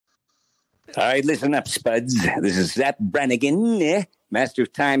All right, listen up, Spuds. This is Zap Brannigan, master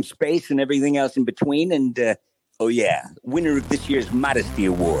of time, space, and everything else in between. And, winner of this year's Modesty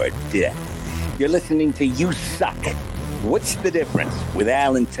Award. You're listening to You Suck. What's the difference with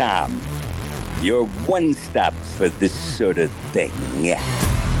Al and Tom? Your one stop for this sort of thing.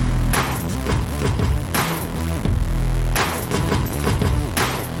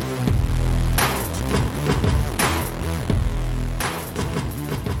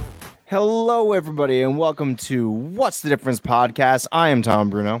 Hello, everybody, and welcome to What's the Difference podcast. I am Tom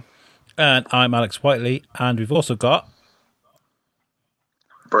Bruno. And I'm Alex Whiteley, and we've also got...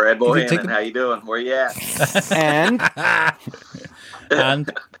 Brad Bohannon, how you doing? Where you at? and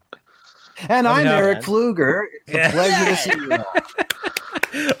I'm Eric Pfluger. It's a pleasure to see you.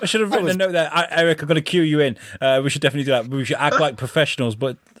 I should have written a note there. Eric, I'm going to cue you in. We should definitely do that. We should act like professionals,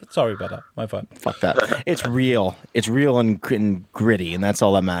 but sorry about that. My fault. Fuck that. It's real. It's real and gritty, and that's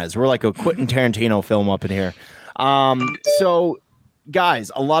all that matters. We're like a Quentin Tarantino film up in here. So,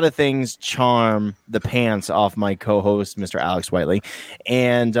 guys, a lot of things charm the pants off my co-host, Mr. Alex Whiteley,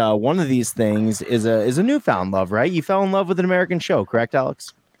 and one of these things is a newfound love, right? You fell in love with an American show, correct,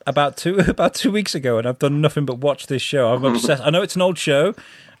 Alex? About 2 weeks ago, and I've done nothing but watch this show. I'm obsessed. I know it's an old show,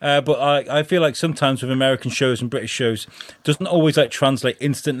 but I feel like sometimes with American shows and British shows, it doesn't always like translate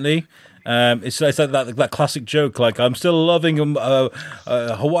instantly. It's like that classic joke, like I'm still loving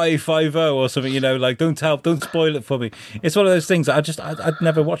Hawaii 5-0 or something, you know, like don't spoil it for me. It's one of those things I'd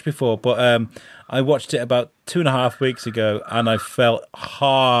never watched before, but I watched it about 2.5 weeks ago, and I fell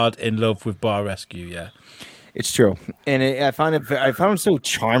hard in love with Bar Rescue. Yeah. It's true, and I found it so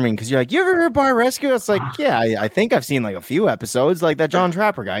charming because you're like, you ever heard Bar Rescue? It's like, yeah, I think I've seen like a few episodes, like that John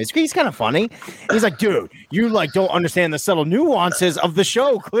Trapper guy. He's kind of funny. He's like, dude, you like don't understand the subtle nuances of the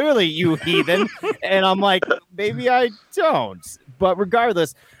show. Clearly, you heathen. And I'm like, maybe I don't. But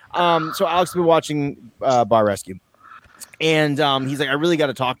regardless, so Alex has been watching Bar Rescue. And he's like, I really got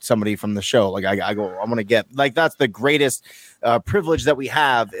to talk to somebody from the show. Like, I go, I'm gonna get like that's the greatest privilege that we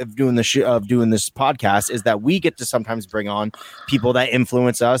have of doing this podcast is that we get to sometimes bring on people that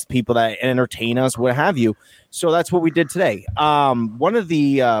influence us, people that entertain us, what have you. So that's what we did today. One of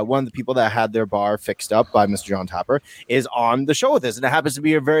the people that had their bar fixed up by Mr. John Tapper is on the show with us, and it happens to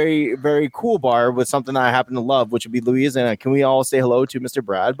be a very, very cool bar with something that I happen to love, which would be Louisiana. Can we all say hello to Mr.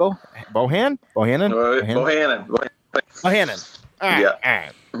 Brad Bohannon? Bohannon. All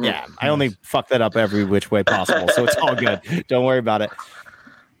right. Yeah, I only fuck that up every which way possible, so it's all good. Don't worry about it.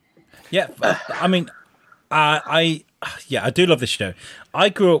 Yeah, I mean, I do love this show. I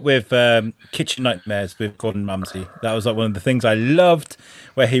grew up with Kitchen Nightmares with Gordon Ramsay. That was like one of the things I loved,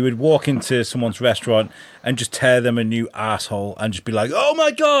 where he would walk into someone's restaurant and just tear them a new asshole and just be like, "Oh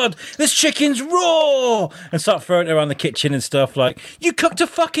my god, this chicken's raw!" and start throwing it around the kitchen and stuff like, "You cooked a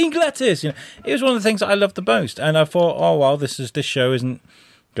fucking lettuce." You know, it was one of the things that I loved the most. And I thought, oh well, this show isn't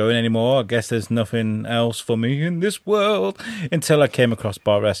going anymore. I guess there's nothing else for me in this world, until I came across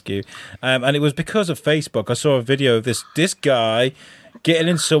Bar Rescue, and it was because of Facebook. I saw a video of this guy getting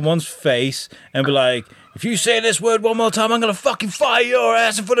in someone's face and be like, "If you say this word one more time, I'm gonna fucking fire your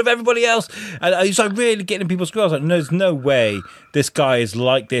ass in front of everybody else." And he's like really getting in people's grills. Like, there's no way this guy is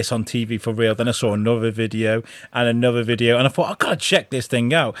like this on TV for real. Then I saw another video, and I thought, I gotta check this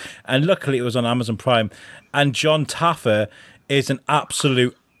thing out. And luckily it was on Amazon Prime. And John Taffer is an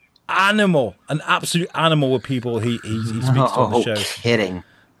absolute animal with people he speaks to on the show. Kidding.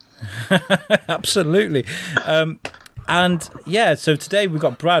 Absolutely. And yeah, so today we've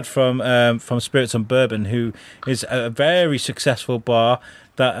got Brad from Spirits and Bourbon, who is a very successful bar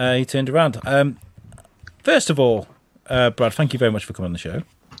that he turned around. First of all, Brad, thank you very much for coming on the show.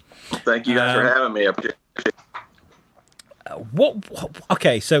 Thank you guys for having me.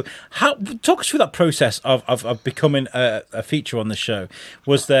 Okay, so talk us through that process of becoming a feature on the show.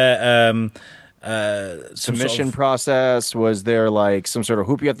 Was there submission process? Was there like some sort of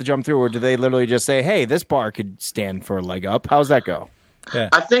hoop you have to jump through, or do they literally just say, "Hey, this bar could stand for a leg up"? How's that go? Yeah.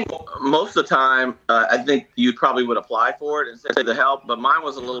 I think most of the time, I think you probably would apply for it and say the help, but mine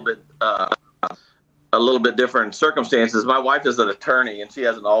was a little bit different circumstances. My wife is an attorney, and she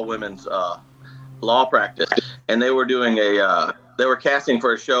has an all-women's law practice, and they were doing they were casting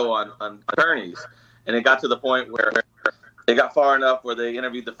for a show on attorneys, and it got to the point where they got far enough where they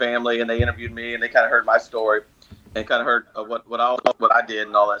interviewed the family and they interviewed me, and they kind of heard my story and kind of heard what I did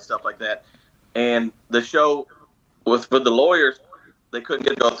and all that stuff like that. And the show was for the lawyers. They couldn't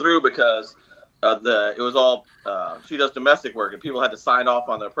get it go through because it was all she does domestic work, and people had to sign off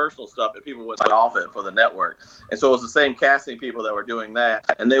on their personal stuff, and people would sign off it for the network. And so it was the same casting people that were doing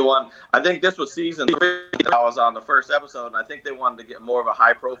that, and they won. I think this was season 3. I was on the first episode, and I think they wanted to get more of a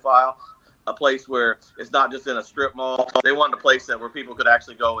high profile a place where it's not just in a strip mall. They wanted a place where people could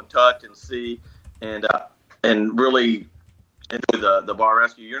actually go and touch and see and really enjoy the bar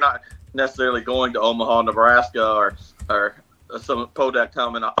rescue. You're not necessarily going to Omaha, Nebraska, or some Podunk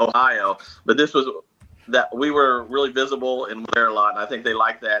Tom in Ohio, but this was that we were really visible and there a lot, and I think they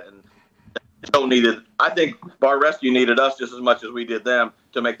liked that. And the show I think Bar Rescue needed us just as much as we did them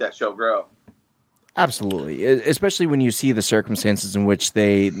to make that show grow. Absolutely, especially when you see the circumstances in which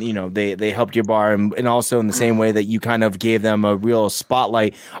they helped your bar, and also in the same way that you kind of gave them a real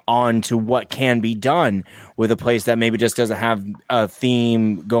spotlight onto what can be done with a place that maybe just doesn't have a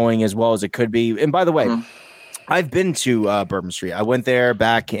theme going as well as it could be. And by the way, I've been to Bourbon Street. I went there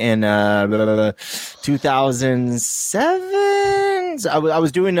back in 2007. I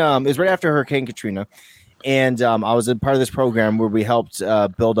was doing it was right after Hurricane Katrina. And I was a part of this program where we helped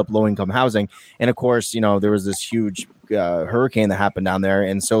build up low-income housing. And, of course, there was this huge hurricane that happened down there.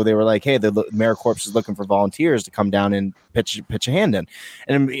 And so they were like, hey, the AmeriCorps is looking for volunteers to come down and pitch a hand in.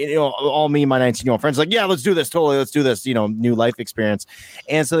 And, all me and my 19-year-old friends like, yeah, let's do this. Totally. Let's do this, new life experience.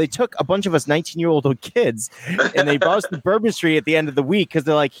 And so they took a bunch of us 19-year-old kids and they brought us to Bourbon Street at the end of the week because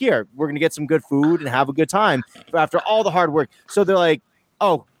they're like, here, we're going to get some good food and have a good time after all the hard work. So they're like,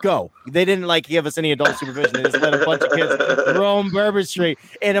 oh, go. They didn't give us any adult supervision. They just let a bunch of kids roam Bourbon Street.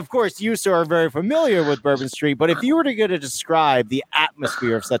 And of course, you, sir, are very familiar with Bourbon Street. But if you were to go to describe the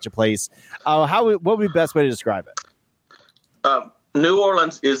atmosphere of such a place, what would be the best way to describe it? New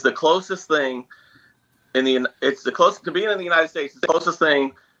Orleans is the closest thing it's the closest to being in the United States. It's the closest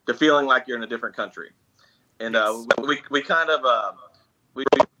thing to feeling like you're in a different country. And we kind of we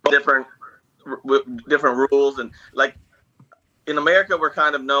different rules, and in America, we're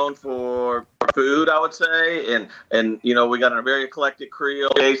kind of known for food, I would say, and we got a very eclectic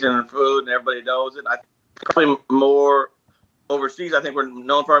Creole Asian food, and everybody knows it. I think probably more overseas, I think we're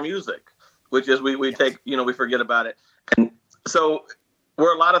known for our music, which is we take we forget about it, and so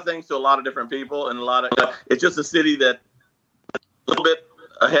we're a lot of things to a lot of different people, and it's just a city that a little bit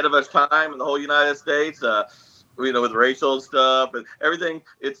ahead of its time in the whole United States, with racial stuff and everything.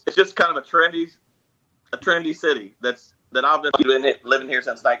 It's just kind of a trendy city that I've been living here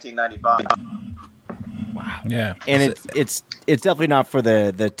since 1995. Wow. Yeah. And it's definitely not for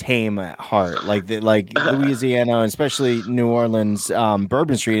the tame at heart. Like Louisiana, especially New Orleans,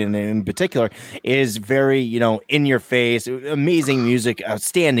 Bourbon Street in particular, is very, in your face, amazing music,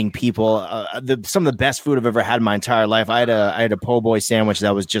 outstanding people, some of the best food I've ever had in my entire life. I had a po' boy sandwich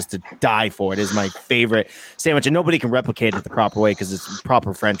that was just to die for. It is my favorite sandwich, and nobody can replicate it the proper way because it's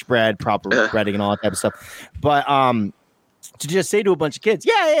proper French bread, proper breading, and all that type of stuff. But to just say to a bunch of kids,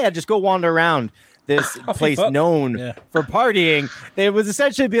 yeah, just go wander around this place known for partying, it was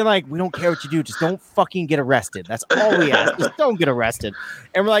essentially being like, we don't care what you do, just don't fucking get arrested. That's all we ask. Just don't get arrested.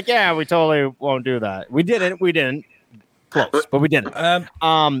 And we're like, yeah, we totally won't do that. We didn't. Close, but we didn't. I've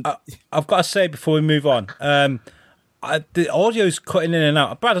got to say before we move on, the audio's cutting in and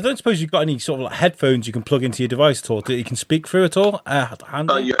out. Brad, I don't suppose you've got any sort of headphones you can plug into your device at all that you can speak through at all? You're having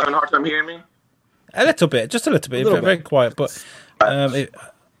a hard time hearing me? A little bit, just a little bit, very quiet. But I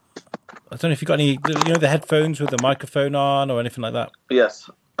don't know if you got any, the headphones with the microphone on or anything like that. Yes,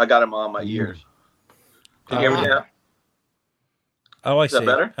 I got them on my ears. Can you hear me now? Oh, I see. Is that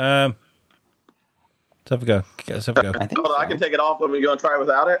better? Let's have a go. I can take it off. You want to try it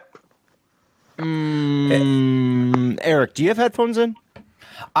without it? Eric, do you have headphones in?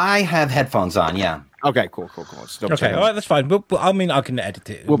 I have headphones on. Yeah. Okay, cool. Okay, all right, that's fine. But I mean, I can edit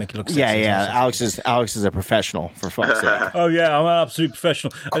it and make it look sexy. Yeah. Alex is a professional, for fuck's sake. Oh yeah, I'm an absolute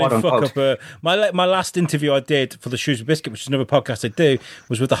professional. I didn't fuck up. My last interview I did for the Shrewsbury Biscuit, which is another podcast I do,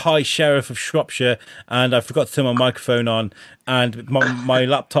 was with the High Sheriff of Shropshire, and I forgot to turn my microphone on, and my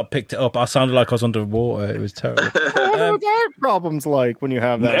laptop picked it up. I sounded like I was underwater. It was terrible. What are that problems like when you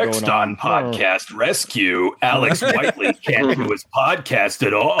have that Next going on? Next on Podcast Rescue, Alex Whiteley can't do his podcast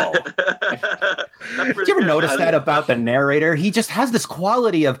at all. Did you ever notice that about the narrator? He just has this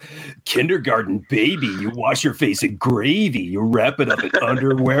quality of kindergarten baby. You wash your face in gravy, you wrap it up in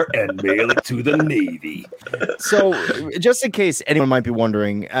underwear, and mail it to the Navy. So, just in case anyone might be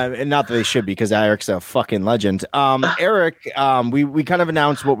wondering, and not that they should, because Eric's a fucking legend. Eric, we kind of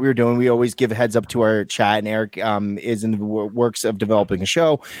announced what we were doing. We always give a heads up to our chat, and Eric is in the works of developing a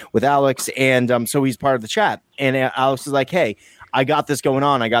show with Alex, and so he's part of the chat. And Alex is like, hey, I got this going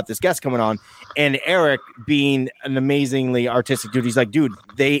on. I got this guest coming on. And Eric, being an amazingly artistic dude, he's like, dude,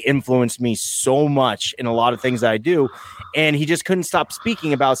 they influenced me so much in a lot of things that I do. And he just couldn't stop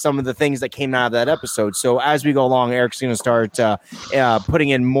speaking about some of the things that came out of that episode. So as we go along, Eric's going to start putting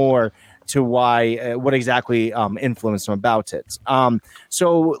in more to why what exactly influenced him about it.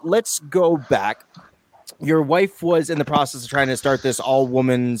 So let's go back. Your wife was in the process of trying to start this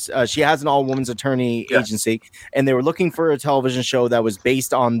all-women's. She has an all-women's attorney agency, and they were looking for a television show that was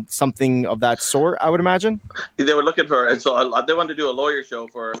based on something of that sort, I would imagine. They were looking for, and so they wanted to do a lawyer show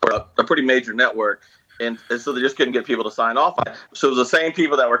for a pretty major network, and so they just couldn't get people to sign off on it. So it was the same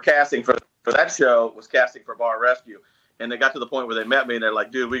people that were casting for that show was casting for Bar Rescue. And they got to the point where they met me, and they're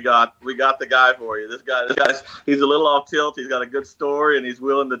like, "Dude, we got the guy for you. This guy's he's a little off tilt. He's got a good story, and he's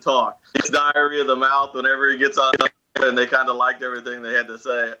willing to talk. It's diarrhea of the mouth whenever he gets on." And they kind of liked everything they had to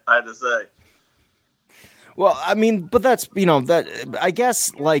say. I had to say. Well, I mean, but that's, that I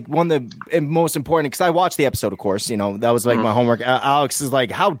guess like one of the most important, because I watched the episode, of course, that was like my homework. Alex is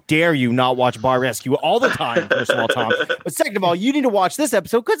like, how dare you not watch Bar Rescue all the time, first of all, Tom. But second of all, you need to watch this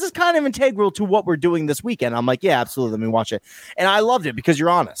episode because it's kind of integral to what we're doing this weekend. I'm like, yeah, absolutely. Let me watch it. And I loved it because you're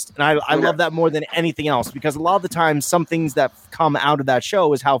honest. And I love that more than anything else, because a lot of the time, some things that come out of that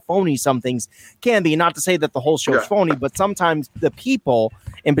show is how phony some things can be. Not to say that the whole show is phony, but sometimes the people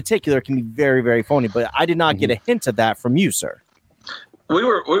in particular can be very, very phony. But I did not get a hint of that from you, sir. We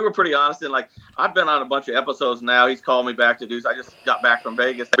were pretty honest, and like I've been on a bunch of episodes now. He's called me back to do. I just got back from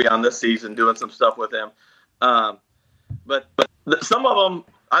Vegas to be on this season doing some stuff with him. But some of them,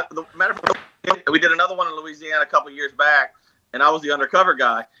 matter of fact, we did another one in Louisiana a couple of years back, and I was the undercover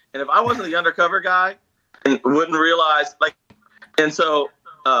guy. And if I wasn't the undercover guy, and wouldn't realize and so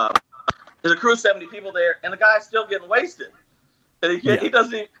there's a crew of 70 people there, and the guy's still getting wasted. And he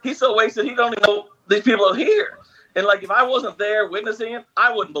doesn't. He's so wasted. He don't even know these people are here. And like, if I wasn't there witnessing it,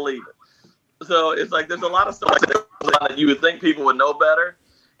 I wouldn't believe it. So it's like there's a lot of stuff that you would think people would know better,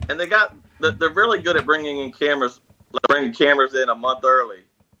 and they're really good at bringing cameras in a month early,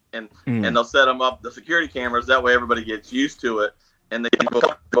 and they'll set them up, the security cameras, that way everybody gets used to it, and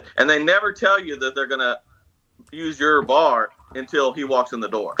they never tell you that they're gonna use your bar until he walks in the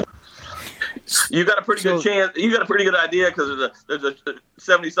door. You got a pretty good chance. You got a pretty good idea because there's a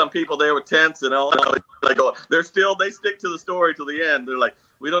 70-some people there with tents and all. They stick to the story till the end. They're like,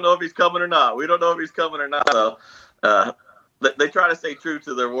 we don't know if he's coming or not. We don't know if he's coming or not. So they try to stay true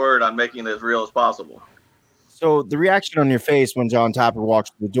to their word on making it as real as possible. So the reaction on your face when John Tapper walks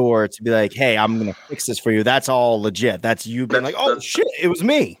through the door to be like, "Hey, I'm gonna fix this for you," that's all legit. That's you being like, "Oh shit, it was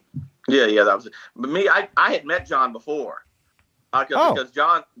me." Yeah, that was it. But me, I had met John before because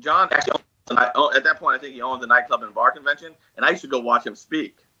John actually. At that point, I think he owned the nightclub and bar convention, and I used to go watch him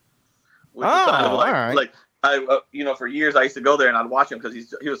speak. Which is kind of like I, for years I used to go there and I'd watch him because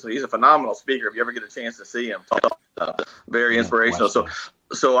he's a phenomenal speaker. If you ever get a chance to see him, very inspirational.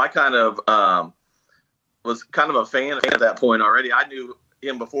 So I kind of was kind of a fan at that point already. I knew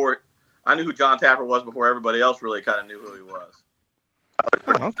him before. I knew who John Tapper was before everybody else really kind of knew who he was.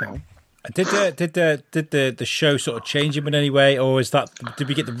 Oh, okay. Did the show sort of change him in any way, or did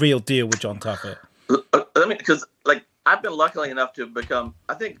we get the real deal with John Tapper? Because I've been lucky enough to become.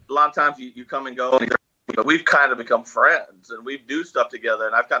 I think a lot of times you come and go, but we've kind of become friends, and we do stuff together.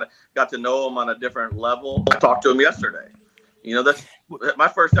 And I've kind of got to know him on a different level. I talked to him yesterday. That's my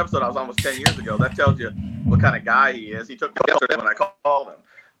first episode. I was almost 10 years ago. That tells you what kind of guy he is. He took me yesterday when I called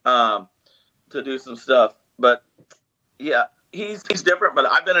him to do some stuff. But yeah. He's different, but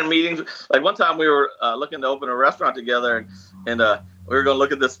I've been in meetings. Like one time we were looking to open a restaurant together, and we were going to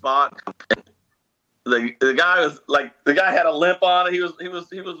look at this spot. And the guy had a limp on it. He was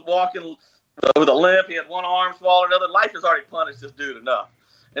walking with a limp. He had one arm smaller than the other. Life has already punished this dude enough.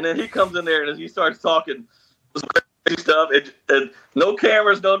 And then he comes in there and he starts talking stuff, and no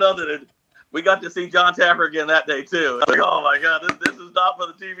cameras, no nothing. And we got to see John Tapper again that day too. Like, oh my God, this is not for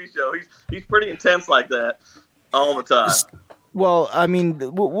the TV show. He's pretty intense like that all the time. Well, I mean,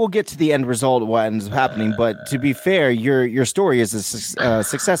 we'll get to the end result of what ends up happening, but to be fair, your story is a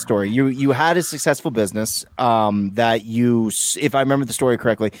success story. You had a successful business that you, if I remember the story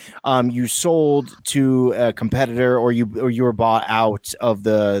correctly, you sold to a competitor, or you were bought out of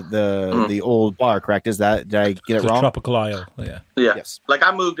the old bar. Correct? Did I get it wrong? Tropical Isle. Yeah. Yes. Like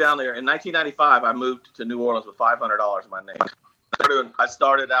I moved down there in 1995. I moved to New Orleans with $500 in my name. I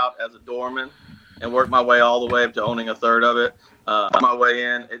started out as a doorman and worked my way all the way up to owning a third of it. My way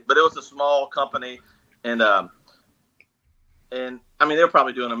in, but it was a small company, and I mean they were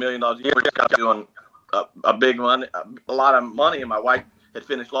probably doing $1 million a year. We just got doing a big money, a lot of money. And my wife had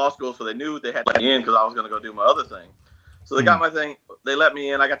finished law school, so they knew they had to let me in because I was going to go do my other thing. So they got my thing. They let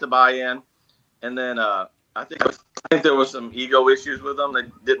me in. I got to buy in, and then I think there was some ego issues with them. They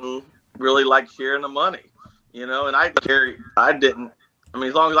didn't really like sharing the money, and I didn't. I mean,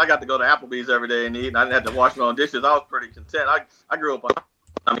 as long as I got to go to Applebee's every day and eat, and I didn't have to wash my own dishes, I was pretty content. I grew up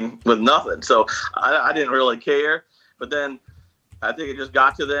with nothing. So I didn't really care. But then I think it just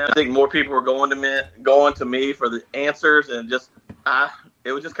got to them. I think more people were going to me for the answers, and just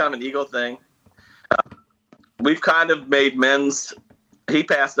it was just kind of an ego thing. We've kind of made men's. He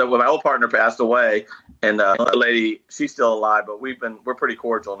passed away. My old partner passed away, and the lady, she's still alive, but we're pretty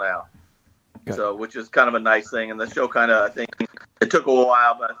cordial now. Good. So, which is kind of a nice thing. And the show kind of, I think, it took a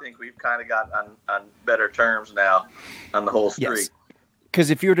while, but I think we've kind of got on better terms now on the whole street. Yes. Because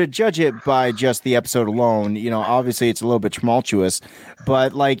if you were to judge it by just the episode alone, obviously it's a little bit tumultuous,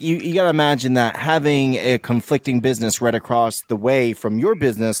 but like you got to imagine that having a conflicting business right across the way from your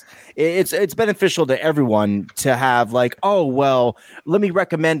business, it's beneficial to everyone to have like, oh, well, let me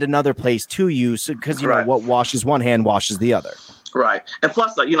recommend another place to you. So, because, know, what washes one hand washes the other. Right. And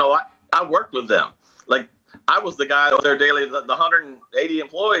plus, I worked with them. Like, I was the guy there daily, the 180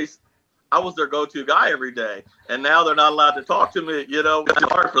 employees. I was their go-to guy every day, and now they're not allowed to talk to me. It's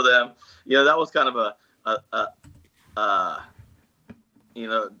hard for them. That was kind of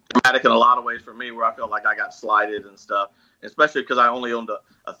dramatic in a lot of ways for me, where I felt like I got slighted and stuff. Especially because I only owned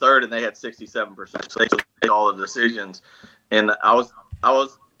a third, and they had 67%. So they made all the decisions, and I was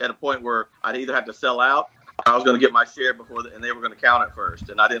at a point where I'd either have to sell out, or I was going to get my share and they were going to count it first,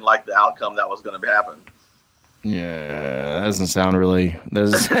 and I didn't like the outcome that was going to happen. Yeah, that doesn't sound really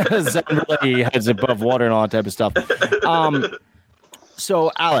heads above water and all that type of stuff.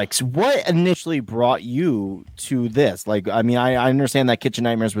 So, Alex, what initially brought you to this? Like, I mean, I understand that Kitchen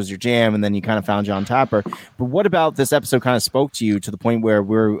Nightmares was your jam, and then you kind of found John Tapper. But what about this episode kind of spoke to you to the point where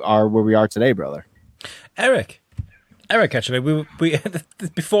we are today, brother? Eric, actually, we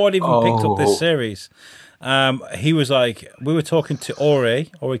before I'd even picked up this series. He was like, we were talking to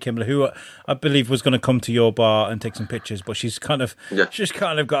Ori Kimbler, who I believe was going to come to your bar and take some pictures, but she's kind of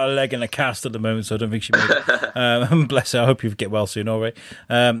got a leg in a cast at the moment, so I don't think she made it. Bless her. I hope you get well soon, Ori.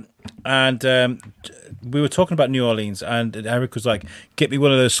 And we were talking about New Orleans, and Eric was like, get me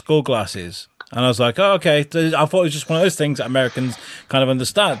one of those skull glasses. And I was like, oh, okay. I thought it was just one of those things that Americans kind of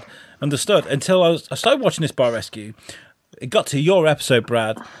understood until I started watching this Bar Rescue. It got to your episode,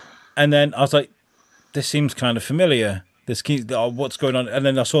 Brad, and then I was like, this seems kind of familiar. What's going on? And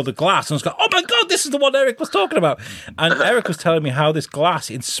then I saw the glass, and I was like, oh my God, this is the one Eric was talking about. And Eric was telling me how this glass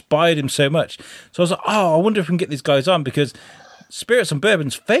inspired him so much. So I was like, oh, I wonder if we can get these guys on, because Spirits and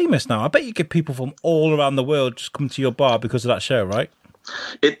Bourbon's famous now. I bet you get people from all around the world just come to your bar because of that show, right?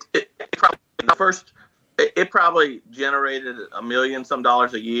 It probably generated $1 million some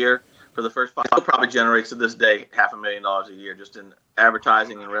dollars a year for the first 5. It probably generates to this day $500,000 a year just in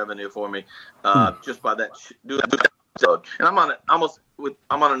advertising and revenue for me, just by that episode. And I'm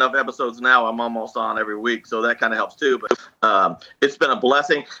on enough episodes now. I'm almost on every week, so that kind of helps too. But it's been a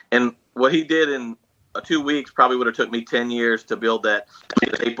blessing. And what he did in 2 weeks probably would have took me 10 years to build that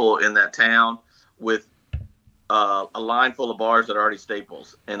staple in that town with a line full of bars that are already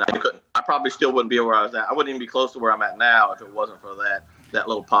staples. And I probably still wouldn't be where I was at. I wouldn't even be close to where I'm at now if it wasn't for that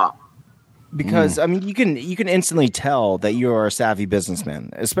little pop. Because I mean, you can instantly tell that you're a savvy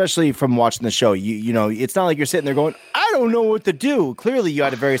businessman, especially from watching the show. You know, it's not like you're sitting there going, I don't know what to do. Clearly, you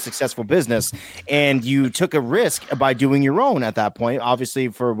had a very successful business, and you took a risk by doing your own at that point. Obviously,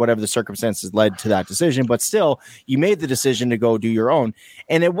 for whatever the circumstances led to that decision, but still, you made the decision to go do your own.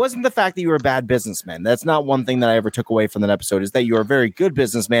 And it wasn't the fact that you were a bad businessman. That's not one thing that I ever took away from that episode. Is that you're a very good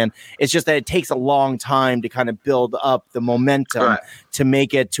businessman. It's just that it takes a long time to kind of build up the momentum to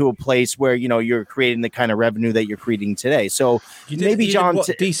make it to a place where, you know, you're creating the kind of revenue that you're creating today. So you did what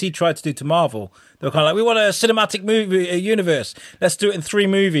DC tried to do to Marvel. They were kind of like, we want a cinematic movie universe. Let's do it in 3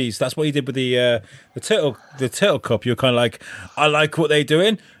 movies. That's what he did with the Turtle Cup. You're kind of like, I like what they're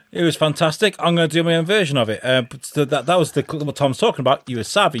doing. It was fantastic. I'm going to do my own version of it. So that was what Tom's talking about. You were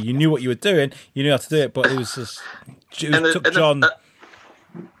savvy. You knew what you were doing. You knew how to do it. But it was just took John.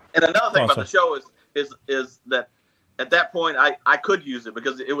 And another thing about the show is that at that point, I could use it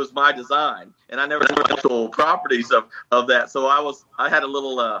because it was my design, and I never knew the actual properties of that. So I was a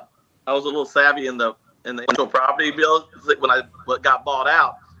little savvy in the intellectual property bill. When I got bought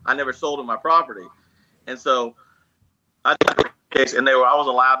out, I never sold them my property, and so I was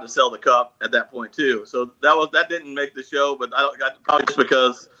allowed to sell the cup at that point too. So that didn't make the show, but I got probably just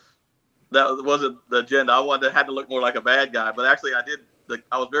because that wasn't the agenda. I had to look more like a bad guy, but actually I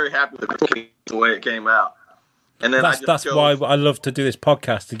was very happy with the way it came out. And then that's why I love to do this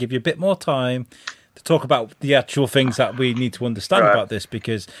podcast, to give you a bit more time to talk about the actual things that we need to understand about this,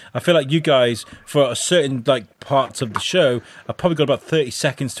 because I feel like you guys, for a certain parts of the show, have probably got about 30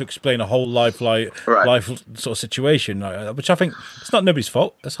 seconds to explain a whole life sort of situation, which I think it's not nobody's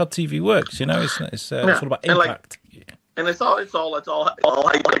fault. That's how TV works, you know. It's all about impact. And it's all how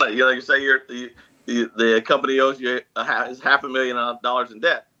you put it. You know, you say the company owes you is $500,000 in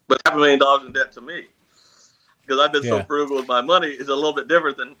debt, but $500,000 in debt to me. Because I've been so frugal with my money is a little bit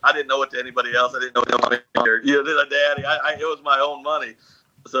different than I didn't know it to anybody else. I didn't know it to Daddy. It was my own money.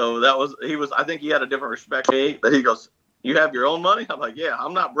 So I think he had a different respect for me. That he goes, "You have your own money?" I'm like, "Yeah,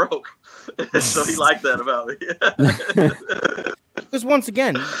 I'm not broke." So he liked that about me. Because once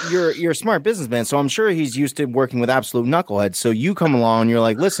again, you're a smart businessman, so I'm sure he's used to working with absolute knuckleheads. So you come along and you're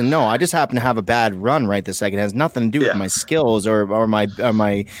like, listen, no, I just happen to have a bad run right this second. It has nothing to do with my skills or my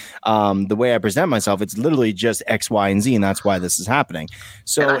the way I present myself. It's literally just X, Y, and Z, and that's why this is happening.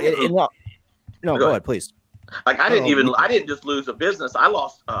 So go ahead, please. Like I didn't just lose a business. I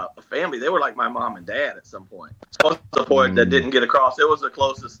lost a family. They were like my mom and dad at some point. So the point that didn't get across. It was the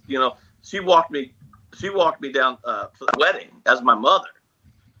closest. You know, she walked me down for the wedding as my mother.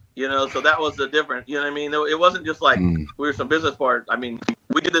 You know, so that was the different. You know what I mean? It wasn't just like we were some business partners. I mean,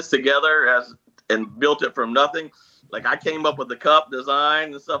 we did this together and built it from nothing. Like I came up with the cup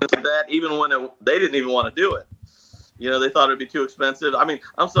design and stuff like that, even when they didn't even want to do it. You know, they thought it'd be too expensive. I mean,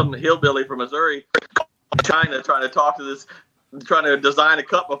 I'm some hillbilly from Missouri, China, trying to design a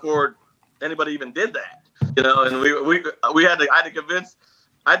cup before anybody even did that. You know, and I had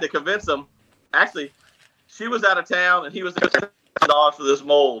to convince them. Actually, she was out of town and he was $10 for this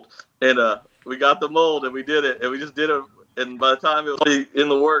mold, and we got the mold and we did it, and we just did it. And by the time it was in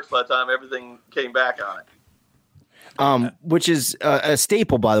the works, by the time everything came back on it. Which is a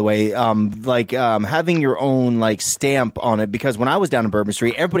staple, by the way, having your own stamp on it, because when I was down in Bourbon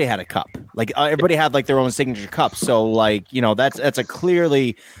Street, everybody had a cup. Everybody had their own signature cup. So that's a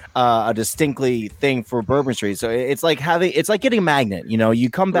clearly a distinctly thing for Bourbon Street. So it's like getting a magnet. You know, you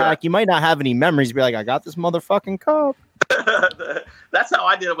come back, you might not have any memories, be like, I got this motherfucking cup. That's how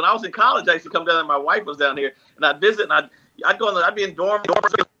I did it when I was in college. I used to come down, and my wife was down here, and I'd visit, and I'd be in dorms,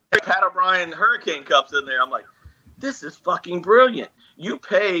 Pat O'Brien hurricane cups in there. I'm like, this is fucking brilliant. You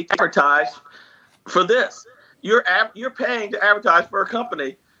pay to advertise for this. You're paying to advertise for a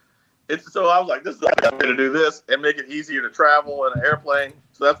company. So I was like, this is a way to do this and make it easier to travel in an airplane.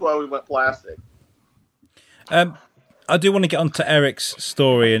 So that's why we went plastic. I do want to get onto Eric's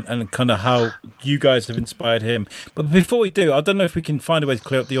story and kind of how you guys have inspired him. But before we do, I don't know if we can find a way to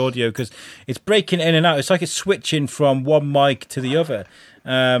clear up the audio because it's breaking in and out. It's like it's switching from one mic to the other.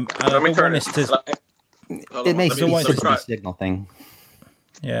 It may be a signal thing.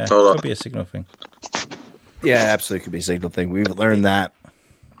 Yeah, it could be a signal thing. Yeah, absolutely could be a signal thing. We've learned that.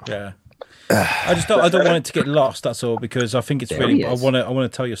 Yeah. I don't want it to get lost, that's all, because I think it's really I want to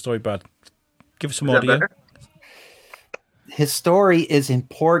tell your story, Brad. Give us some audio. His story is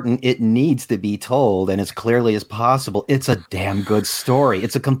important. It needs to be told, and as clearly as possible. It's a damn good story.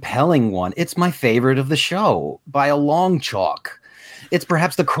 It's a compelling one. It's my favorite of the show by a long chalk. It's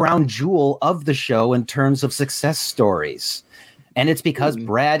perhaps the crown jewel of the show in terms of success stories. And it's because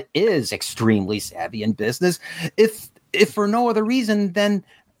Brad is extremely savvy in business. If for no other reason, then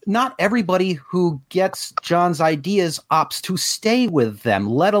not everybody who gets John's ideas opts to stay with them,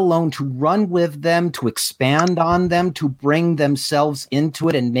 let alone to run with them, to expand on them, to bring themselves into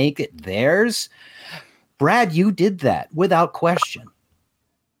it and make it theirs. Brad, you did that without question.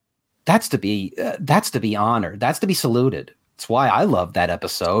 That's to be honored. That's to be saluted. That's why I love that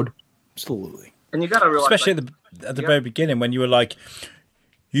episode. Absolutely. And you got to realize, especially at the very beginning when you were like,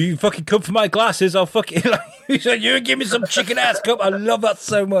 "You fucking come for my glasses, I'll fucking." You said, "You give me some chicken ass cup." I love that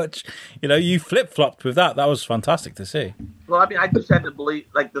so much. You know, you flip flopped with that. That was fantastic to see. Well, I mean, I just had to believe.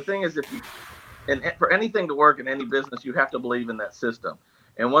 Like the thing is, for anything to work in any business, you have to believe in that system.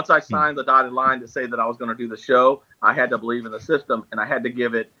 And once I signed the dotted line to say that I was going to do the show, I had to believe in the system, and I had to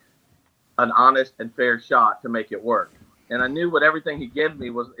give it an honest and fair shot to make it work. And I knew what everything he gave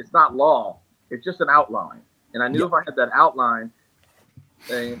me was, it's not law, it's just an outline. And I knew if I had that outline,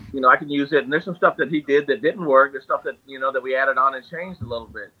 I can use it. And there's some stuff that he did that didn't work. There's stuff that, that we added on and changed a little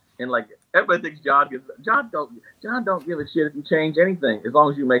bit. And like everybody thinks John don't give a shit if you change anything as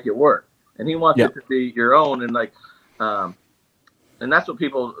long as you make it work. And he wants it to be your own. And and that's what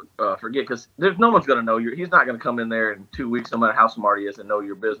people forget, because there's no one's going to know you. He's not going to come in there in 2 weeks, no matter how smart he is, and know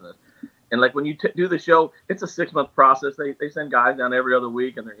your business. And like when you do the show, it's a 6-month process. They send guys down every other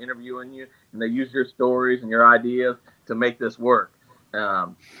week, and they're interviewing you, and they use your stories and your ideas to make this work.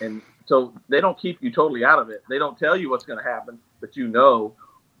 And so they don't keep you totally out of it. They don't tell you what's going to happen, but you can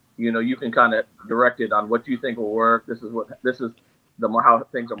kind of direct it on what you think will work. This is how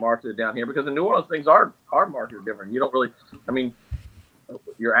things are marketed down here, because in New Orleans things are marketed different. You don't really,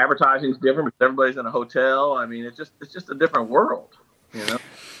 your advertising is different because everybody's in a hotel. I mean, it's just a different world,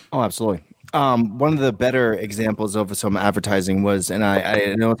 Oh, absolutely. One of the better examples of some advertising was, and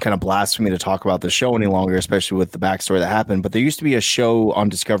I know it's kind of blasphemy to talk about the show any longer, especially with the backstory that happened, but there used to be a show on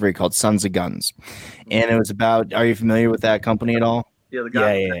Discovery called Sons of Guns. And it was about, are you familiar with that company at all? Yeah, the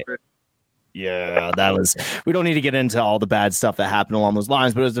guy. Yeah, that was, we don't need to get into all the bad stuff that happened along those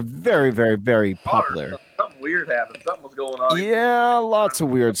lines, but it was a very, very, very popular. Something weird happened. Something was going on. Yeah, lots of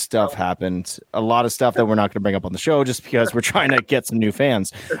weird stuff happened. A lot of stuff that we're not going to bring up on the show just because we're trying to get some new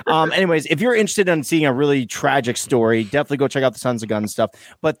fans. Anyways, if you're interested in seeing a really tragic story, definitely go check out the Sons of Guns stuff.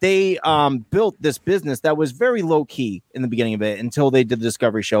 But they built this business that was very low key in the beginning of it until they did the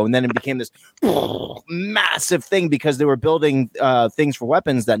Discovery show, and then it became this massive thing because they were building things for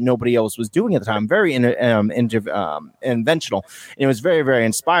weapons that nobody else was doing at the time. Very inventional, and it was very, very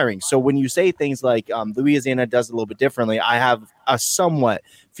inspiring. So when you say things like Louisiana does it a little bit differently, I have a somewhat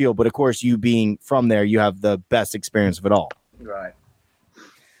feel, but of course, you being from there, you have the best experience of it all. Right.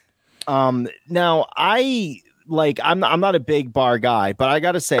 Now I'm not a big bar guy, but I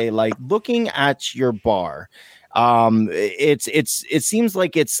gotta say, like, looking at your bar, it seems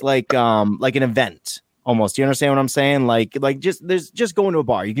like it's like an event almost. Do you understand what I'm saying? Like just going to a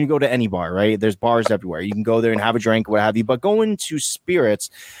bar. You can go to any bar, right? There's bars everywhere. You can go there and have a drink, what have you. But going to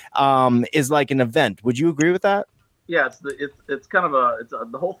Spirits is like an event. Would you agree with that? Yeah, it's kind of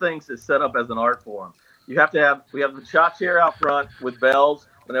the whole thing is set up as an art form. We have the shot chair out front with bells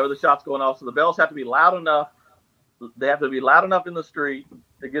whenever the shot's going off. So the bells have to be loud enough. They have to be loud enough in the street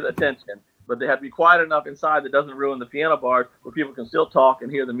to get attention, but they have to be quiet enough inside that doesn't ruin the piano bars where people can still talk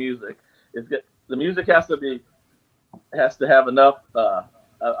and hear the music. The music has to have enough a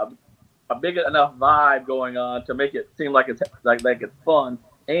big enough vibe going on to make it seem like it's fun,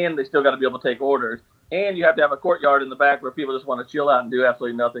 and they still got to be able to take orders. And you have to have a courtyard in the back where people just want to chill out and do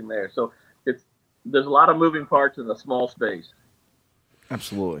absolutely nothing there. So there's a lot of moving parts in a small space.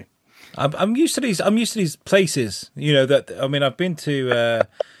 Absolutely. I'm used to these places. You know that. I mean, I've been to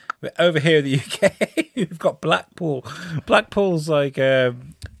over here in the UK. We've got Blackpool. Blackpool's like.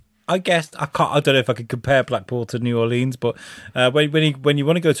 I guess I don't know if I could compare Blackpool to New Orleans, but when you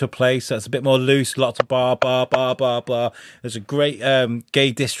want to go to a place that's a bit more loose, lots of bar. There's a great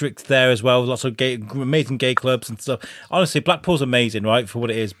gay district there as well, lots of amazing gay clubs and stuff. Honestly, Blackpool's amazing, right, for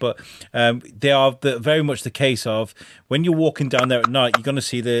what it is. But they are very much the case of when you're walking down there at night, you're going to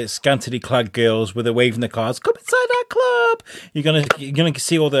see the scantily clad girls with their waving their cards. Come inside our club. You're gonna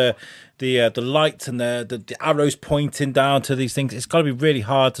see all the lights and the arrows pointing down to these things. It's got to be really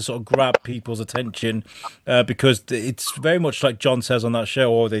hard to sort of grab people's attention because it's very much like John says on that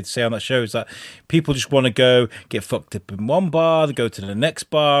show, or they say on that show, is that people just want to go get fucked up in one bar, they go to the next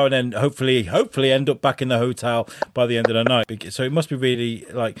bar, and then hopefully end up back in the hotel by the end of the night. So it must be really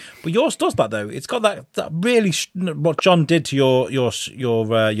like. But yours does that though. It's got that really what John did to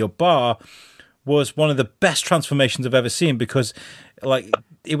your bar was one of the best transformations I've ever seen, because like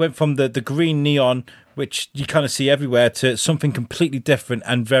it went from the green neon, which you kind of see everywhere, to something completely different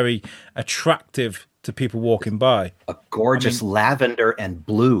and very attractive to people walking by. A gorgeous lavender and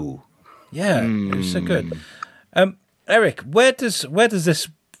blue. Yeah, it was so good. Eric, where does this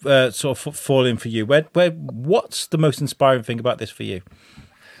sort of fall in for you? What's the most inspiring thing about this for you?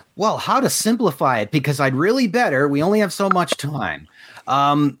 Well, how to simplify it, because I'd really better. We only have so much time.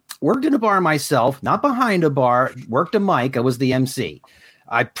 Worked in a bar myself, not behind a bar, worked a mic. I was the MC.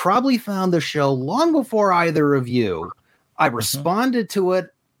 I probably found the show long before either of you. I responded to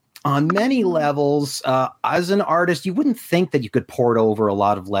it on many levels. As an artist, you wouldn't think that you could port over a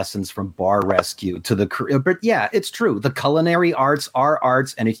lot of lessons from Bar Rescue to the career. But yeah, it's true. The culinary arts are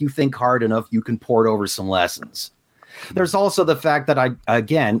arts. And if you think hard enough, you can port over some lessons. There's also the fact that I,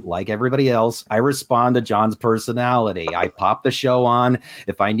 again, like everybody else, I respond to John's personality. I pop the show on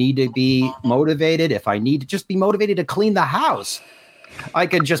if I need to be motivated, if I need to just be motivated to clean the house. I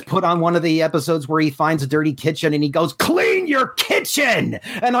could just put on one of the episodes where he finds a dirty kitchen and he goes, "Clean your kitchen!"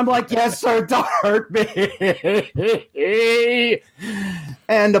 And I'm like, "Yes, sir, don't hurt me."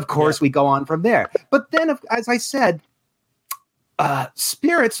 And of course, we go on from there. But then, as I said,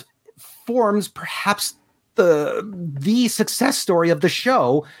 Spirits forms perhaps the success story of the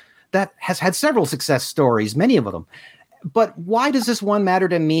show that has had several success stories, many of them. But why does this one matter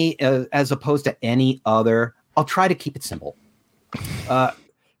to me as opposed to any other? I'll try to keep it simple.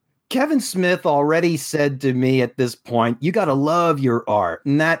 Kevin Smith already said to me at this point, "You got to love your art."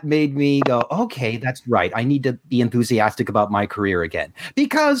 And that made me go, okay, that's right. I need to be enthusiastic about my career again.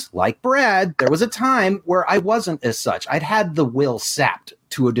 Because, like Brad, there was a time where I wasn't as such. I'd had the will sapped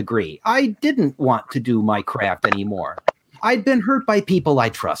to a degree. I didn't want to do my craft anymore. I'd been hurt by people I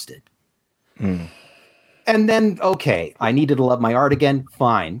trusted. And then, okay, I needed to love my art again.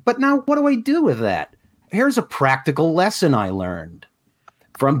 Fine. But now what do I do with that? Here's a practical lesson I learned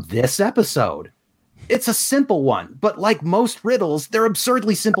from this episode. It's a simple one, but like most riddles, they're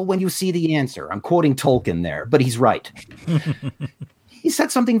absurdly simple when you see the answer. I'm quoting Tolkien there, but he's right. He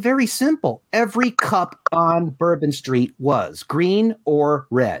said something very simple. Every cup on Bourbon Street was green or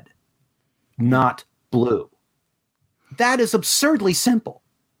red, not blue. That is absurdly simple,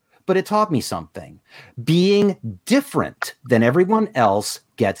 but it taught me something. Being different than everyone else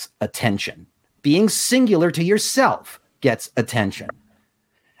gets attention. Being singular to yourself gets attention.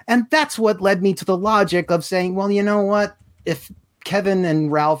 And that's what led me to the logic of saying, well, you know what? If Kevin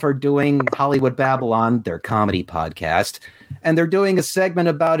and Ralph are doing Hollywood Babylon, their comedy podcast, and they're doing a segment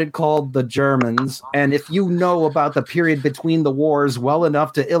about it called The Germans, and if you know about the period between the wars well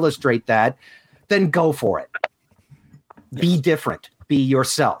enough to illustrate that, then go for it. Be different. Be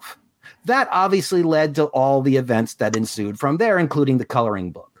yourself. That obviously led to all the events that ensued from there, including the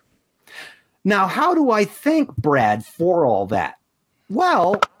coloring book. Now, how do I thank Brad for all that?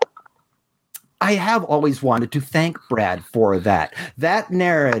 Well, I have always wanted to thank Brad for that. That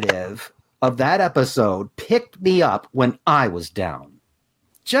narrative of that episode picked me up when I was down.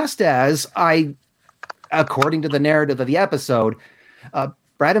 Just as according to the narrative of the episode,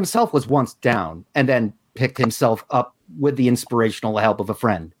 Brad himself was once down and then picked himself up with the inspirational help of a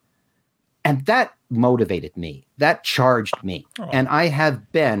friend. And that motivated me. That charged me. Oh. And I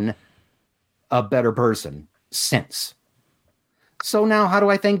have been a better person since. So now how do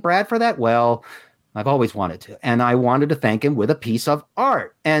I thank Brad for that? Well, I've always wanted to. And I wanted to thank him with a piece of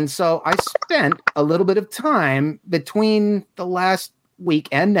art. And so I spent a little bit of time between the last week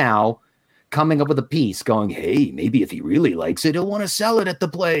and now coming up with a piece going, hey, maybe if he really likes it, he'll want to sell it at the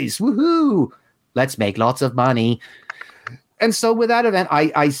place. Woohoo! Let's make lots of money. And so with that event,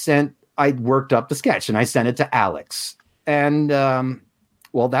 I worked up the sketch and I sent it to Alex. And,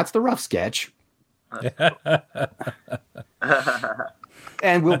 well, that's the rough sketch.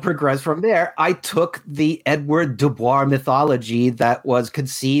 And we'll progress from there. I took the Edward Dubois mythology that was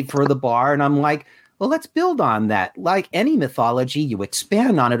conceived for the bar, and I'm like, well, let's build on that. Like any mythology, you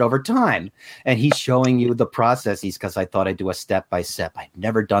expand on it over time. And he's showing you the processes because I thought I'd do a step-by-step. I'd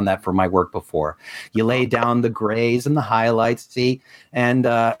never done that for my work before. You lay down the grays and the highlights, see? And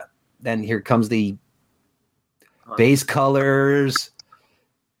then here comes the base colors.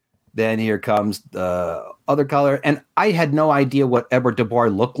 Then here comes the other color. And I had no idea what Edward Dubois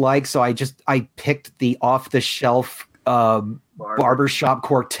looked like. So I picked the off-the-shelf barbershop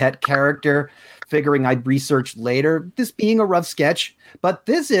quartet character, figuring I'd research later, this being a rough sketch. But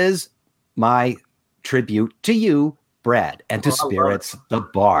this is my tribute to you, Brad, and to Spirits the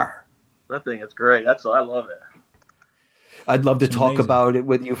Bar. That thing is great. I love it. I'd love to talk about it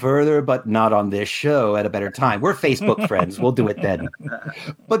with you further, but not on this show at a better time. We're Facebook friends. We'll do it then.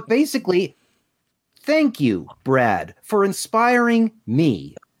 But basically, thank you, Brad, for inspiring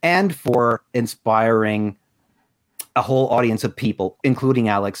me and for inspiring a whole audience of people, including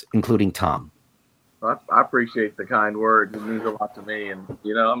Alex, including Tom. I appreciate the kind words. It means a lot to me. And,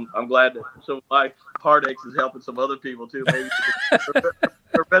 you know, I'm glad that some of my heartaches is helping some other people, too. Maybe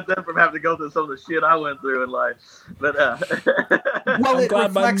prevent them from having to go through some of the shit I went through in life. But well, I'm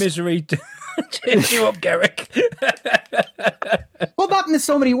glad my misery cheered you up, Garrick. Well, not in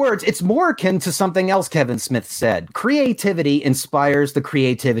so many words. It's more akin to something else Kevin Smith said. Creativity inspires the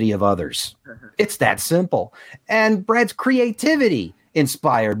creativity of others. It's that simple. And Brad's creativity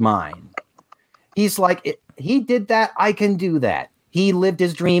inspired mine. He's like, he did that, I can do that. He lived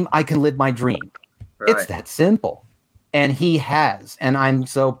his dream, I can live my dream. Right. It's that simple. And he has. And I'm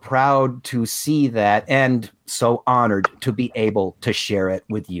so proud to see that and so honored to be able to share it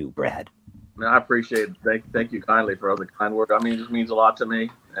with you, Brad. Man, I appreciate it. Thank you kindly for all the kind work. I mean, it just means a lot to me.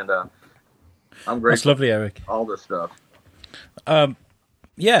 And I'm grateful. That's lovely, Eric. All this stuff.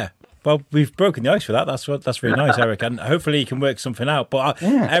 Yeah. Well, we've broken the ice for that. That's really nice, Eric. And hopefully you can work something out. But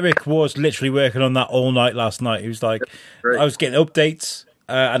Eric was literally working on that all night last night. He was like, I was getting updates,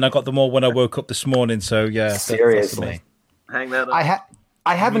 and I got them all when I woke up this morning. So, yeah. Seriously. Hang that up.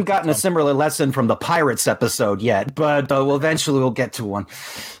 I haven't gotten a similar lesson from the Pirates episode yet, but eventually we'll get to one.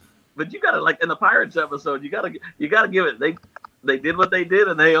 But you got to, like, in the Pirates episode, you got to give it. They did what they did,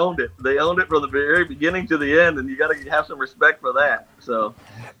 and they owned it. They owned it from the very beginning to the end, and you got to have some respect for that. So...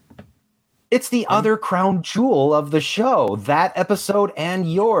 It's the other crown jewel of the show, that episode and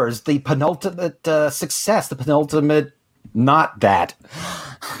yours, the penultimate success, the penultimate not that.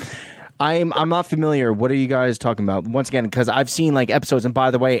 I'm not familiar. What are you guys talking about? Once again, because I've seen like episodes. And by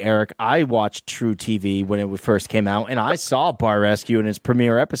the way, Eric, I watched True TV when it first came out, and I saw Bar Rescue in its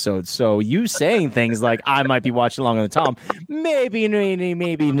premiere episode. So you saying things like I might be watching along with Tom, maybe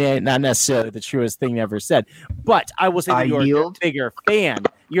not necessarily the truest thing ever said. But I will say that you're a bigger fan.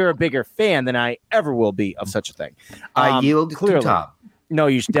 You're a bigger fan than I ever will be of such a thing. I yield clearly. to Tom. No,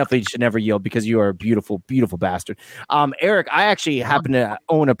 you definitely should never yield because you are a beautiful, beautiful bastard. Eric, I actually happen to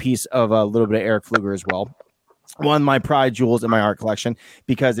own a piece of a little bit of Eric Pfluger as well. One of my pride jewels in my art collection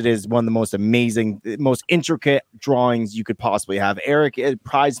because it is one of the most amazing, most intricate drawings you could possibly have. Eric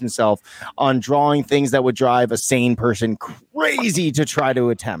prides himself on drawing things that would drive a sane person crazy to try to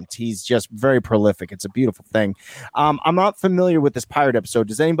attempt. He's just very prolific. It's a beautiful thing. I'm not familiar with this pirate episode.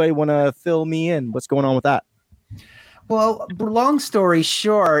 Does anybody want to fill me in? What's going on with that? Well, long story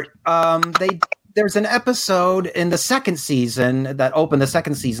short, there's an episode in the second season that opened the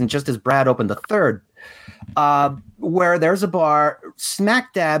second season just as Brad opened the third, where there's a bar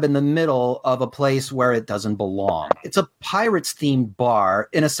smack dab in the middle of a place where it doesn't belong. It's a Pirates-themed bar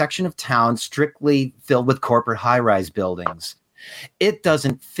in a section of town strictly filled with corporate high-rise buildings. It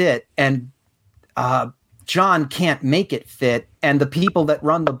doesn't fit, and John can't make it fit, and the people that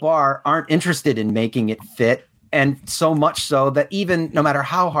run the bar aren't interested in making it fit. And so much so that even no matter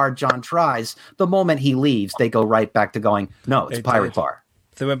how hard John tries, the moment he leaves, they go right back to going, no, it's a pirate bar.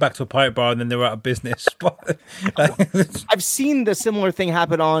 They went back to a pirate bar and then they were out of business. I've seen the similar thing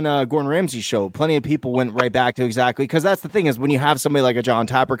happen on Gordon Ramsay's show. Plenty of people went right back to exactly, because that's the thing is when you have somebody like a John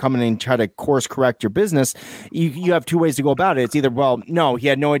Tapper come in and try to course correct your business, you have two ways to go about it. It's either, well, no, he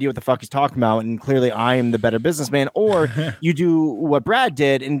had no idea what the fuck he's talking about, and clearly I am the better businessman, or you do what Brad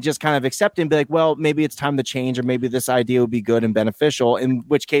did and just kind of accept it and be like, well, maybe it's time to change, or maybe this idea would be good and beneficial, in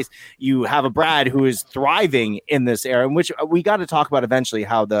which case you have a Brad who is thriving in this era, in which we got to talk about eventually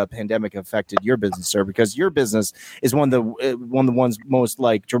how the pandemic affected your business, sir, because your business is one of the ones most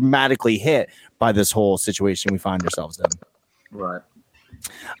like dramatically hit by this whole situation we find ourselves in. Right.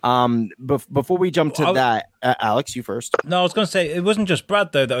 Before we jump to that, Alex, you first. No, I was going to say it wasn't just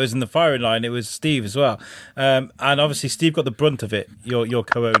Brad though that was in the firing line; it was Steve as well. And obviously, Steve got the brunt of it. Your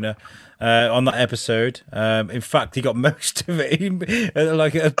co-owner on that episode. In fact, he got most of it,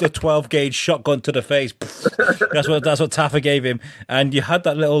 like a 12 gauge shotgun to the face. That's what Taffer gave him. And you had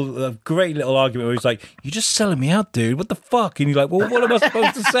that great little argument where he's like, "You're just selling me out, dude. What the fuck?" And you're like, "Well, what am I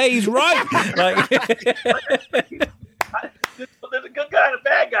supposed to say? He's right." Like. There's a good guy and a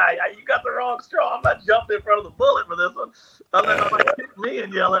bad guy. You got the wrong straw. I'm not jumping in front of the bullet for this one. I'm like, kick me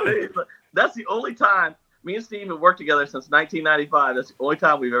and yell at me. That's the only time me and Steve have worked together since 1995. That's the only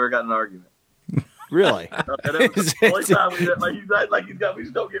time we've ever gotten an argument. Really? And it was the only time we just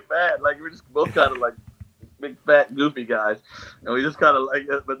don't get mad. Like we're just both kind of like big fat goofy guys, and we just kind of like.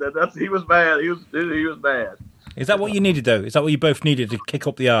 But he was mad. He was mad. Is that what you needed, though? Is that what you both needed to kick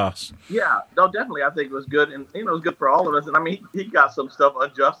up the arse? Yeah, no, definitely. I think it was good, and it was good for all of us. And I mean, he got some stuff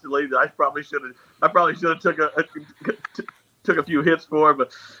unjustly that I probably should have took a few hits for,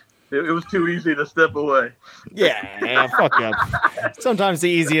 but it was too easy to step away. Yeah, fuck yeah. Sometimes the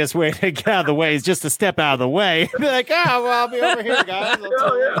easiest way to get out of the way is just to step out of the way. Be like, well, I'll be over here, guys.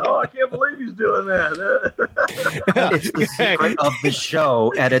 I can't believe he's doing that. It's the secret of the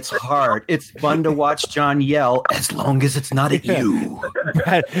show at its heart. It's fun to watch John yell, as long as it's not at you.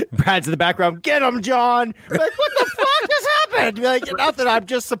 Brad's in the background, get him, John. Like, what the fuck just happened? Like, nothing, I'm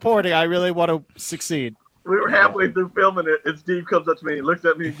just supporting. I really want to succeed. We were halfway through filming it, and Steve comes up to me and looks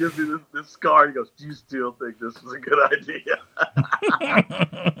at me and gives me this scar. He goes, "Do you still think this is a good idea?"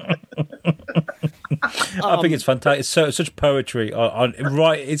 I think it's fantastic. It's such poetry on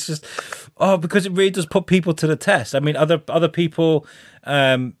right. It's just because it really does put people to the test. I mean, other people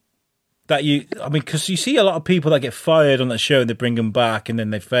because you see a lot of people that get fired on that show and they bring them back and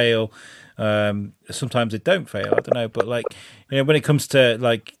then they fail. Sometimes they don't fail. I don't know, but like when it comes to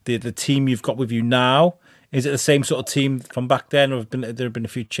like the team you've got with you now. Is it the same sort of team from back then, or there have been a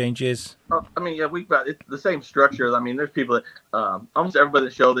few changes? I mean, yeah, we've got the same structure. I mean, there's people that almost everybody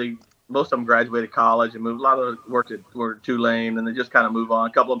that show most of them graduated college and moved. A lot of them were Tulane, and they just kind of move on.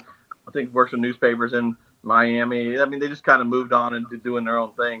 A couple of them, I think, worked in newspapers in Miami. I mean, they just kind of moved on and doing their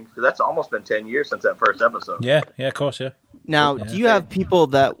own thing. So that's almost been 10 years since that first episode. Yeah, of course, yeah. Now, do you have people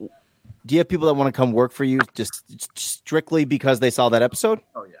that want to come work for you just strictly because they saw that episode?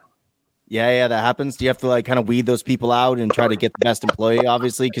 Oh yeah. Yeah, that happens. Do you have to like kind of weed those people out and try to get the best employee,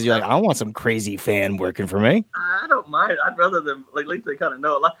 obviously? Because you're like, I don't want some crazy fan working for me. I don't mind. I'd rather them, like, at least they kind of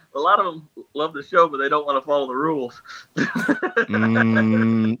know. A lot of them love the show, but they don't want to follow the rules.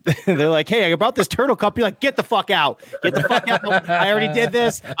 They're like, hey, I brought this turtle cup. You're like, get the fuck out. Get the fuck out. I already did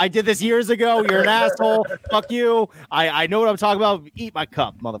this. I did this years ago. You're an asshole. Fuck you. I know what I'm talking about. Eat my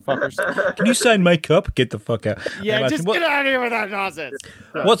cup, motherfuckers. Can you sign my cup? Get the fuck out. Yeah, just get out of here with that nonsense.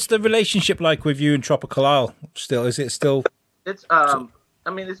 What's the relationship like with you and Tropical Isle? Still, is it still? It's I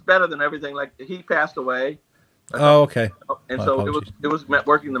mean, it's better than everything. Like, he passed away. Oh, okay. And My so apologies. it was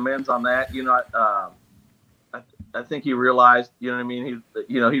working the men's on that. You know, I think he realized. You know what I mean?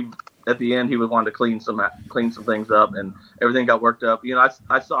 He at the end he would want to clean some things up, and everything got worked up. You know,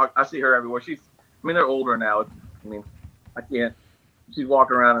 I see her everywhere. They're older now. I mean, I can't. She's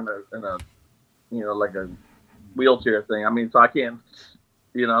walking around in a like a wheelchair thing. I mean, so I can't.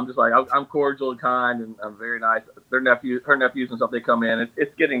 You know, I'm just like, I'm cordial and kind, and I'm very nice. Her nephews and stuff, they come in.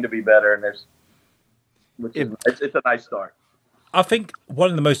 It's getting to be better, and it's a nice start. I think one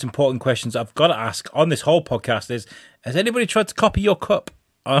of the most important questions I've got to ask on this whole podcast is: has anybody tried to copy your cup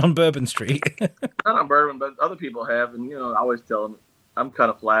on Bourbon Street? Not on Bourbon, but other people have, and I always tell them I'm kind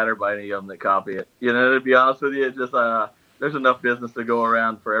of flattered by any of them that copy it. You know, to be honest with you, it's just there's enough business to go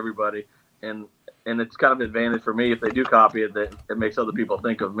around for everybody, and it's kind of an advantage for me if they do copy it, that it makes other people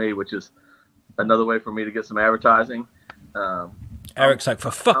think of me, which is another way for me to get some advertising. Eric's like,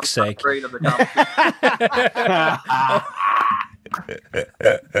 for fuck's I'm sake. afraid of the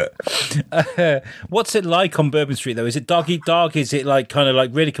competition. What's it like on Bourbon Street, though? Is it dog eat dog? Is it like kind of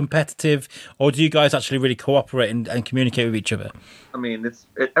like really competitive? Or do you guys actually really cooperate and communicate with each other? I mean,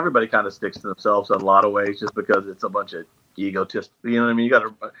 everybody kind of sticks to themselves in a lot of ways just because it's a bunch of egotists. You know what I mean?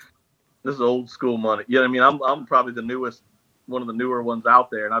 This is old school money. You know what I mean? I'm probably one of the newer ones out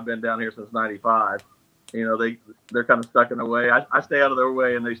there, and I've been down here since '95. You know, they're kind of stuck in their way. I stay out of their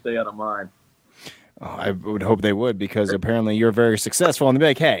way, and they stay out of mine. Oh, I would hope they would, because apparently you're very successful. And they're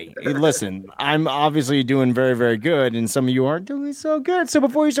like, hey, listen, I'm obviously doing very, very good, and some of you aren't doing so good. So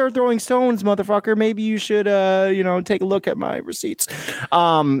before you start throwing stones, motherfucker, maybe you should, take a look at my receipts.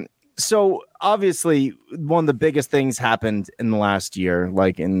 So obviously one of the biggest things happened in the last year,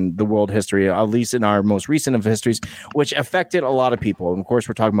 like in the world history, at least in our most recent of histories, which affected a lot of people. And of course,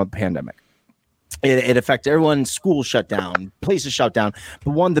 we're talking about the pandemic. It affected everyone. School shut down, places shut down.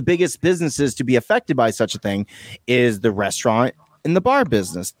 But one of the biggest businesses to be affected by such a thing is the restaurant and the bar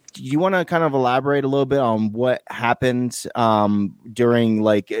business. Do you want to kind of elaborate a little bit on what happened during,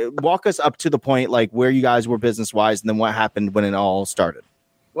 like, walk us up to the point, like where you guys were business wise, and then what happened when it all started?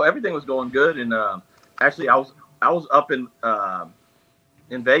 Well, everything was going good, and actually, I was up in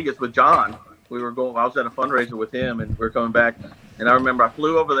Vegas with John. I was at a fundraiser with him, and we are coming back. And I remember I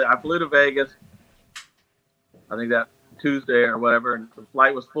flew to Vegas. I think that Tuesday or whatever, and the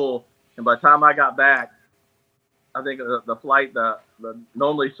flight was full. And by the time I got back, I think the flight, the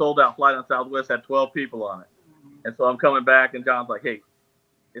normally sold out flight on Southwest had 12 people on it. And so I'm coming back, and John's like, "Hey,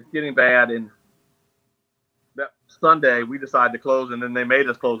 it's getting bad." And that Sunday we decided to close, and then they made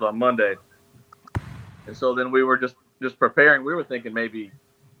us close on Monday. And so then we were just preparing. We were thinking maybe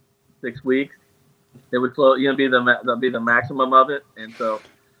 6 weeks it would close, be the maximum of it. And so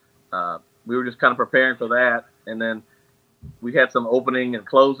we were just kind of preparing for that. And then we had some opening and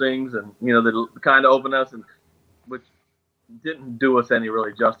closings, and they kind of opened us, and which didn't do us any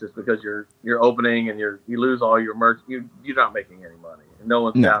really justice, because you're opening and you lose all your merch. You're not making any money, and no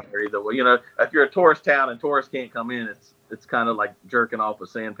one's down there either way. If you're a tourist town and tourists can't come in, it's kind of like jerking off with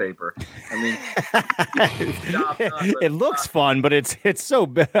sandpaper. I mean, it looks fun, but it's so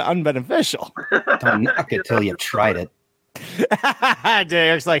unbeneficial. Don't knock it till you've tried it.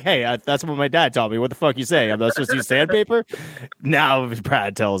 Derek's like, hey, that's what my dad taught me. What the fuck you say? I'm not supposed to use sandpaper? Now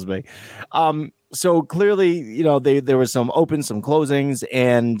Brad tells me. So clearly, there was some opens, some closings,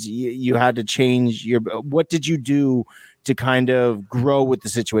 and you had to change what did you do to kind of grow with the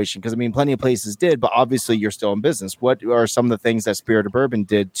situation? Because I mean, plenty of places did, but obviously you're still in business. What are some of the things that Spirit of Bourbon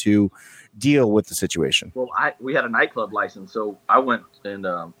did to deal with the situation? Well, we had a nightclub license, so I went and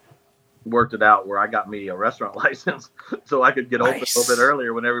worked it out where I got me a restaurant license, so I could get open a little bit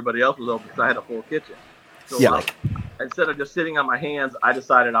earlier when everybody else was open, because I had a full kitchen. So instead of just sitting on my hands, I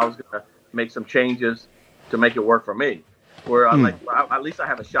decided I was going to make some changes to make it work for me. Where at least I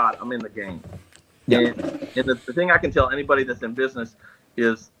have a shot. I'm in the game. Yeah. And the thing I can tell anybody that's in business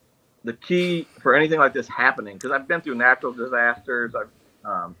is the key for anything like this happening, because I've been through natural disasters. I've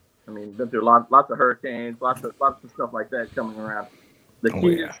been through lots of hurricanes, lots of stuff like that coming around. The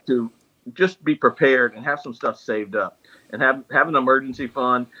key is to just be prepared and have some stuff saved up and have an emergency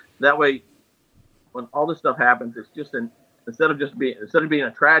fund. That way, when all this stuff happens, it's just instead of being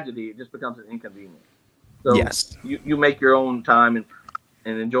a tragedy, it just becomes an inconvenience. So Yes. you make your own time and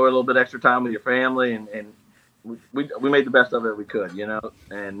enjoy a little bit extra time with your family, and we made the best of it we could, you know.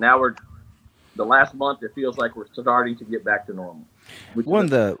 And now we're the last month. It feels like we're starting to get back to normal. One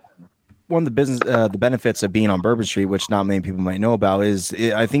of the business the benefits of being on Bourbon Street, which not many people might know about, is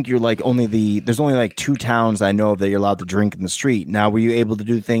I think you're like there's only like 2 towns I know of that you're allowed to drink in the street. Now, were you able to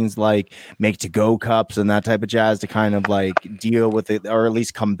do things like make to-go cups and that type of jazz to kind of like deal with it, or at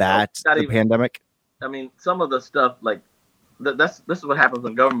least combat the pandemic? I mean, some of the stuff like this is what happens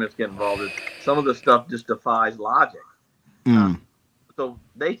when governments get involved. Is some of the stuff just defies logic. So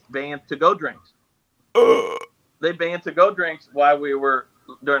they banned to-go drinks. They banned to-go drinks while we were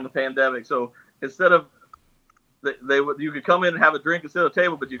during the pandemic. So instead of you could come in and have a drink instead of a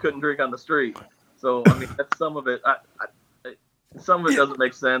table, but you couldn't drink on the street. So I mean, that's some of it. Some of it doesn't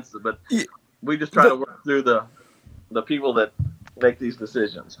make sense, but we just try to work through the people that make these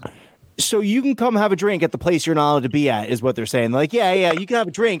decisions. So you can come have a drink at the place you're not allowed to be at, is what they're saying. Like, yeah, you can have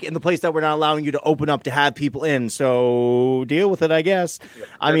a drink in the place that we're not allowing you to open up to have people in. So deal with it, I guess. Yeah.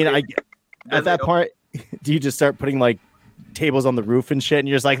 I mean, at that part, do you just start putting like tables on the roof and shit, and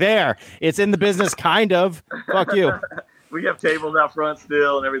you're just like, there, it's in the business, kind of. Fuck you. We have tables out front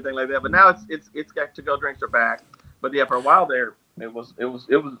still and everything like that, but now it's got to-go drinks are back. But yeah, for a while there, it was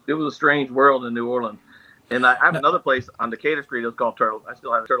a strange world in New Orleans. And I have another place on Decatur Street. It's called Turtle. I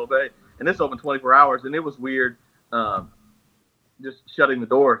still have Turtle Bay, and it's open 24 hours. And it was weird, just shutting the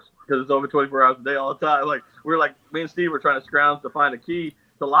doors because it's open 24 hours a day all the time. Like me and Steve were trying to scrounge to find a key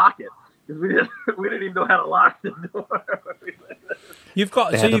to lock it because we didn't even know how to lock the door. You've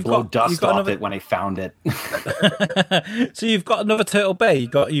got dust off it when I found it. So you've got another Turtle Bay.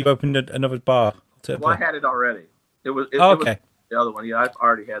 You've opened another bar. I had it already. It was okay. The other one. Yeah, I've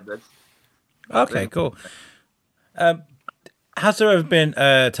already had this. Okay, cool. Has there ever been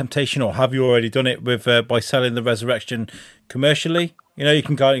a temptation, or have you already done it with by selling the Resurrection commercially? You know, you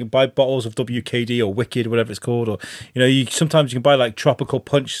can buy bottles of WKD or Wicked, whatever it's called, or sometimes you can buy like Tropical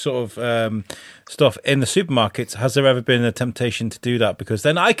Punch sort of stuff in the supermarkets. Has there ever been a temptation to do that? Because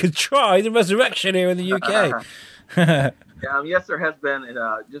then I could try the Resurrection here in the UK. Yes, there has been.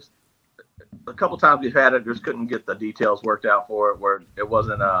 Just a couple times we've had it, just couldn't get the details worked out for it, where it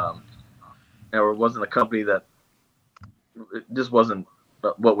wasn't. Or it wasn't a company that it just wasn't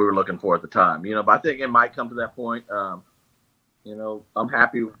what we were looking for at the time, you know. But I think it might come to that point. You know, I'm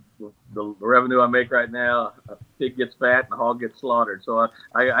happy with the revenue I make right now. A pig gets fat and a hog gets slaughtered. So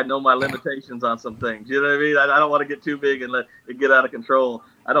I know my limitations on some things. You know what I mean? I don't want to get too big and let it get out of control.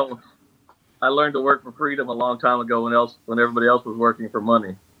 I learned to work for freedom a long time ago when everybody else was working for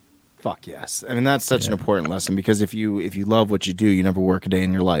money. Fuck yes. I mean, that's such an important lesson, because if you love what you do, you never work a day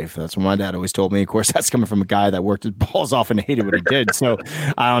in your life. That's what my dad always told me. Of course, that's coming from a guy that worked his balls off and hated what he did. So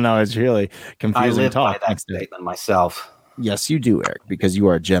I don't know. It's really confusing I live talk. by that statement myself. Yes, you do, Eric, because you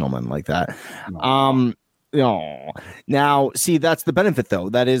are a gentleman like that. Now, see, that's the benefit, though.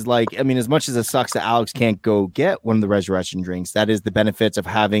 That is like, I mean, as much as it sucks that Alex can't go get one of the Resurrection drinks, that is the benefits of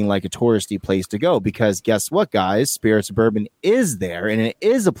having like a touristy place to go. Because guess what, guys? Spirits of Bourbon is there, and it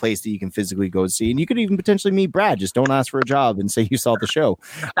is a place that you can physically go see. And you could even potentially meet Brad. Just don't ask for a job and say you saw the show.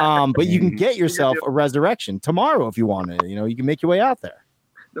 But you can get yourself a Resurrection tomorrow if you want it. You know, you can make your way out there.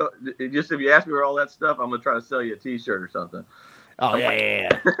 No, just if you ask me for all that stuff, I'm gonna try to sell you a T-shirt or something. Oh yeah.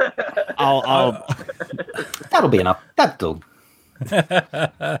 I'll That'll be enough. That'll do.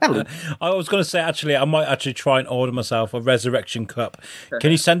 I was going to say, actually, I might actually try and order myself a Resurrection cup.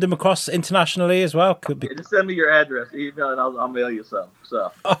 Can you send them across internationally as well? Could be. Just send me your address, email, and I'll mail you some.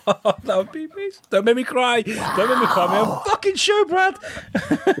 So that would be amazing. Don't make me cry. Wow. Don't make me cry. I'm a fucking show, Brad.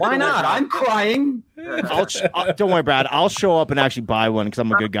 Why not? I'm crying. Don't worry, Brad. I'll show up and actually buy one because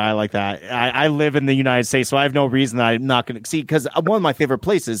I'm a good guy like that. I live in the United States, so I have no reason that I'm not going to see. Because one of my favorite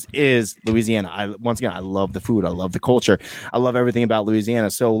places is Louisiana. I love the food. I love the culture. I love everything about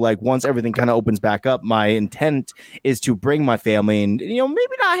Louisiana. So, like, once everything kind of opens back up, my intent is to bring my family and, you know,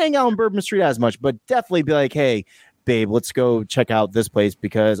 maybe not hang out on Bourbon Street as much, but definitely be like, hey, babe, let's go check out this place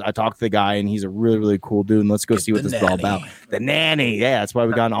because I talked to the guy and he's a really, really cool dude. And let's go see what this is all about. The nanny. Yeah, that's why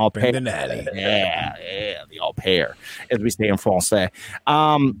we got an all pair. The nanny. Yeah, the all pair, as we say in Francais.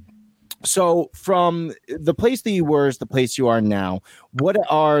 So from the place that you were is the place you are now, what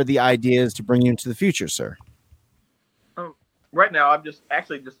are the ideas to bring you into the future, sir? Right now, I'm just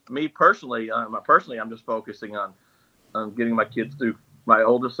me personally. I'm just focusing on getting my kids through. My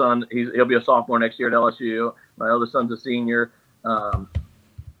oldest son, he'll be a sophomore next year at LSU. My oldest son's a senior.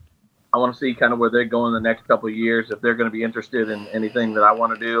 I want to see kind of where they're going the next couple of years, if they're going to be interested in anything that I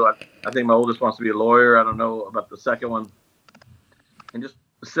want to do. I think my oldest wants to be a lawyer. I don't know about the second one. And just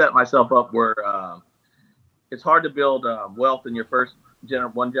set myself up where it's hard to build wealth in your first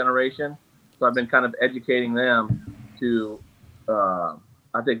one generation. So I've been kind of educating them to,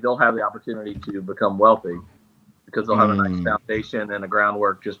 I think they'll have the opportunity to become wealthy because they'll have a nice foundation and a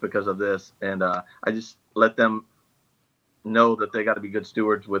groundwork just because of this. And I just let them know that they got to be good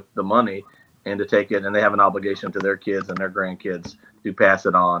stewards with the money and to take it, and they have an obligation to their kids and their grandkids to pass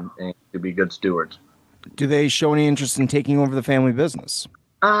it on and to be good stewards. Do they show any interest in taking over the family business?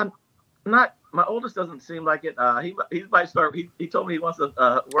 Not my oldest doesn't seem like it. He might start. He told me he wants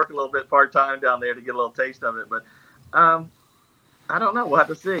to work a little bit part time down there to get a little taste of it, but I don't know. We'll have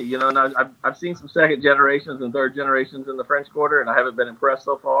to see. You know, and I've seen some second generations and third generations in the French Quarter, and I haven't been impressed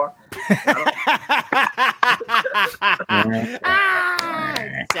so far.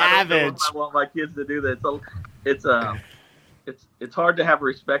 Savage. I want my kids to do that. So it's hard to have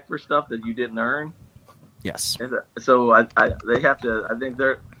respect for stuff that you didn't earn. Yes. So they have to. I think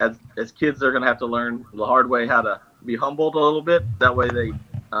they're as kids, they're going to have to learn the hard way how to be humbled a little bit. That way they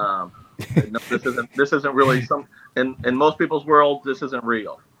know this isn't really some. In most people's world, this isn't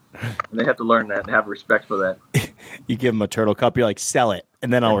real. And they have to learn that and have respect for that. You give them a turtle cup, you're like, sell it,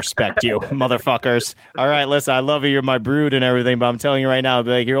 and then I'll respect you, motherfuckers. All right, listen, I love you, you're my brood and everything, but I'm telling you right now,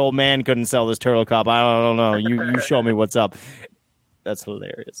 like, your old man couldn't sell this turtle cup. I don't know. You show me what's up. That's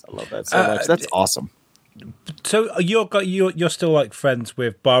hilarious. I love that so much. That's awesome. So you're still like friends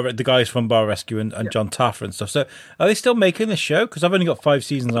with the guys from Bar Rescue and John Taffer and stuff. So are they still making the show? Because I've only got 5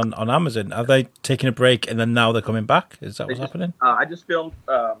 seasons on Amazon. Are they taking a break and then now they're coming back? Is that what's happening? I just filmed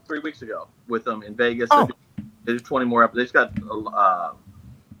 3 weeks ago with them in Vegas. Oh. There's 20 more. They've got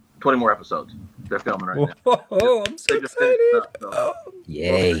 20 more episodes. They're filming right now. Oh, I'm so excited!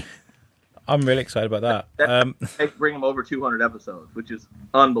 Yay. I'm really excited about that. They bring them over 200 episodes, which is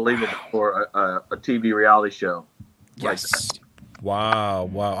unbelievable for a TV reality show. Yes. Wow.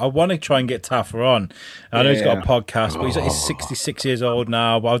 I want to try and get Taffer on. I know he's got a podcast, but he's 66 years old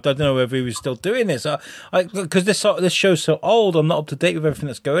now. But I don't know if he was still doing this. Because this show's so old, I'm not up to date with everything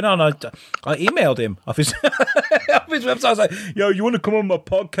that's going on. I emailed him off his, off his website. I was like, "Yo, you want to come on my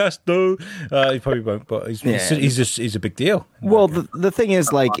podcast, though?" He probably won't, but he's a big deal. Well, the thing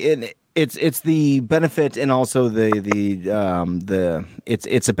is, like, it's the benefit and also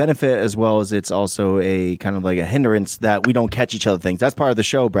it's a benefit as well as it's also a kind of like a hindrance that we don't catch each other things. That's part of the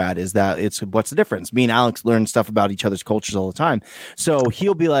show, Brad, is that it's what's the difference? Me and Alex learn stuff about each other's cultures all the time. So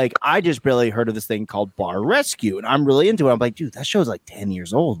he'll be like, I just barely heard of this thing called Bar Rescue and I'm really into it. I'm like, dude, that show's like 10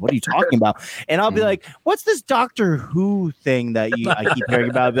 years old. What are you talking about? And I'll be like, what's this Doctor Who thing that I keep hearing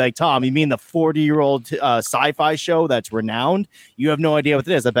about? I'll be like, Tom, you mean the 40-year-old sci-fi show that's renowned? You have no idea what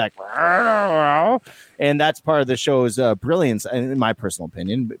it is. I'm like, and that's part of the show's brilliance, in my personal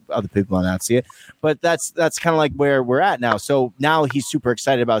opinion. Other people might not see it, but that's kind of like where we're at now. So now he's super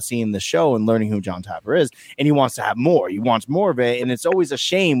excited about seeing the show and learning who John Taffer is, and he wants to have more. He wants more of it, and it's always a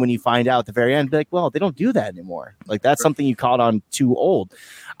shame when you find out at the very end, be like, well, they don't do that anymore. Like that's something you caught on too old.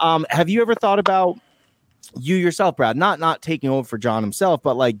 Have you ever thought about you yourself, Brad, not taking over for John himself,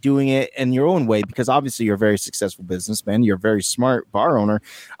 but like doing it in your own way, because obviously you're a very successful businessman. You're a very smart bar owner.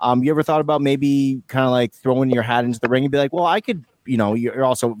 You ever thought about maybe kind of like throwing your hat into the ring and be like, well, I could, you're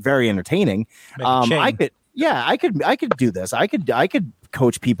also very entertaining. I could do this. I could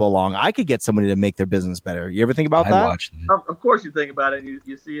coach people along. I could get somebody to make their business better. You ever think about that? Watch that. Of course you think about it and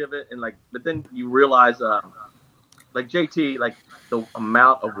you see of it and but then you realize like JT, like the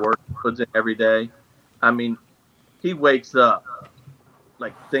amount of work he puts in every day. I mean, he wakes up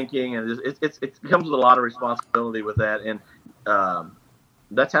like thinking, and it comes with a lot of responsibility with that, and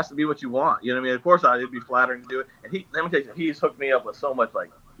that has to be what you want. You know what I mean? Of course, it'd be flattering to do it. And let me tell you, he's hooked me up with so much like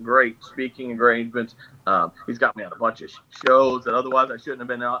great speaking arrangements. He's got me on a bunch of shows that otherwise I shouldn't have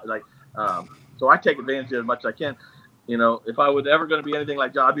been out. So I take advantage of it as much as I can. If I was ever going to be anything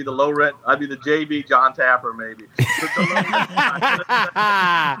like John, I'd be the low rent. I'd be the JB John Taffer, maybe.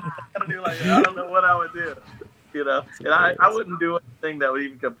 I don't know what I would do, And I wouldn't do anything that would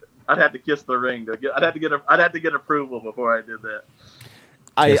even come. I'd have to kiss the ring I'd have to get approval before I did that.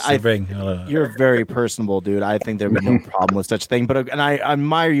 You're very personable, dude. I think there'd be no problem with such a thing. And I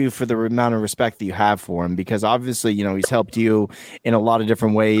admire you for the amount of respect that you have for him, because obviously, he's helped you in a lot of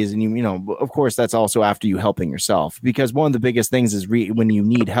different ways. And of course, that's also after you helping yourself, because one of the biggest things is when you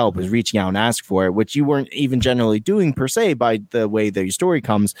need help is reaching out and ask for it, which you weren't even generally doing per se by the way that your story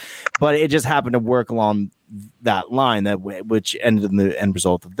comes, but it just happened to work along that line which ended in the end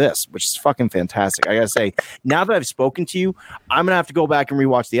result of this, which is fucking fantastic. I gotta say, now that I've spoken to you, I'm gonna have to go back and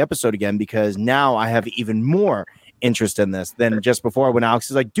rewatch the episode again, because now I have even more interest in this than just before, when Alex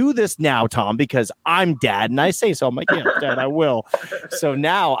is like, do this now, Tom, because I'm dad and I say so. I'm like, yeah, dad, I will. So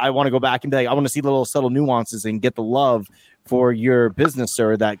now I want to go back and be like, I want to see the little subtle nuances and get the love for your business,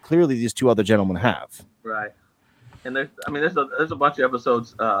 sir, that clearly these two other gentlemen have. Right. And there's a bunch of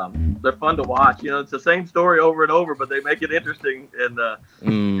episodes. They're fun to watch. You know, it's the same story over and over, but they make it interesting, and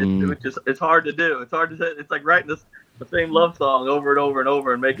it's hard to do. It's hard to say. It's like writing the same love song over and over and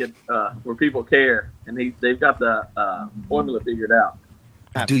over and make it where people care. And they've got the formula figured out.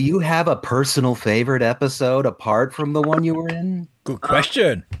 Do you have a personal favorite episode apart from the one you were in? Good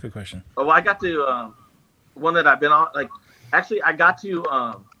question. Good question. Oh, well, I got to one that I've been on. Like, actually, I got to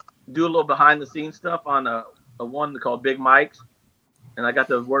do a little behind the scenes stuff on a one called Big Mike's, and I got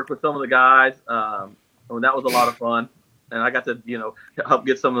to work with some of the guys. And that was a lot of fun. And I got to, help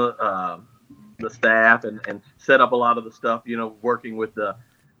get some of the staff and set up a lot of the stuff, working with the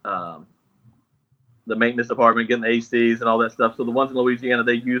maintenance department, getting the ACs and all that stuff. So the ones in Louisiana,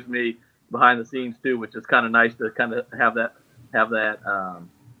 they use me behind the scenes too, which is kind of nice to kind of have that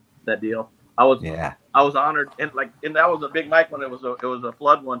deal. I was honored, and that was a Big Mike one. It was a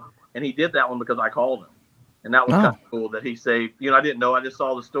flood one, and he did that one because I called him. And that was kind of cool that he saved. I didn't know. I just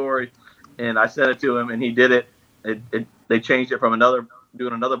saw the story, and I sent it to him, and he did it. They changed it from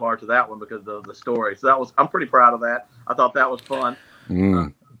doing another bar to that one because of the story. So I'm pretty proud of that. I thought that was fun.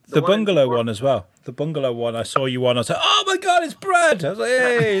 The bungalow one as well. The bungalow one, I saw you on. I was like, oh my God, it's Brad. I was like,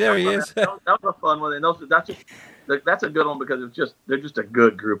 hey, there he is. That was a fun one. And that's a good one because they're just a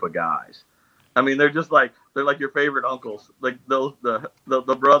good group of guys. I mean, they're like your favorite uncles, like those the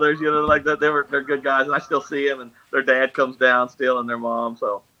brothers, like that. They're good guys, and I still see them. And their dad comes down still, and their mom.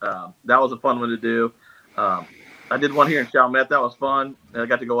 So that was a fun one to do. I did one here in Chalmette. That was fun. And I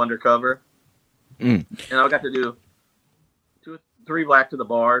got to go undercover, and I got to do 2 or 3 Black to the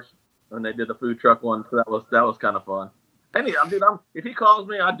Bars, and they did the food truck one. So that was kind of fun. Hey, if he calls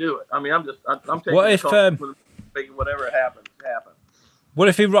me, I do it. I mean, I'm taking what if whatever happens. What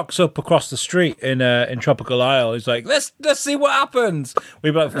if he rocks up across the street in Tropical Isle? He's like, let's see what happens.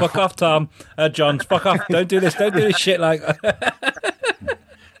 We'd be like, fuck off, Tom. John, fuck off. Don't do this shit like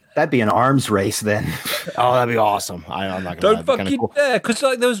That'd be an arms race then. Oh, that'd be awesome. I'm not gonna. Don't fucking dare. Because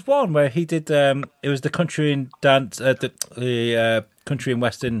there was one where he did. It was the country and dance at the country and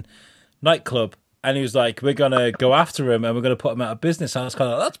western nightclub, and he was like, "We're gonna go after him and we're gonna put him out of business." And I was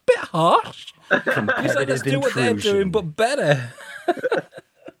kind of like, that's a bit harsh. He's like, let's do what they're doing, but better.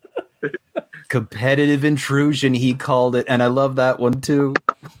 Competitive intrusion, he called it, and I love that one too.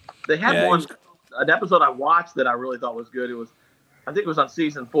 They had an episode I watched that I really thought was good. I think it was on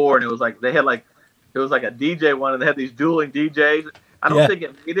season 4, and it was like a DJ one, and they had these dueling DJs. I don't think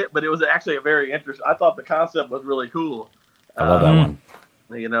it made it, but it was actually a very interesting. I thought the concept was really cool. I love that one.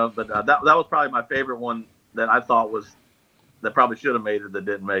 But that was probably my favorite one that I thought that probably should have made it that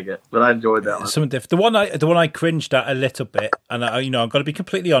didn't make it. But I enjoyed that one. Something different. The one I cringed at a little bit, and I've got to be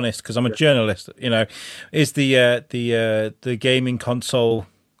completely honest because I'm a journalist. Is the gaming console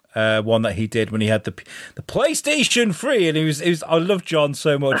one that he did when he had the PlayStation 3, and he was I love John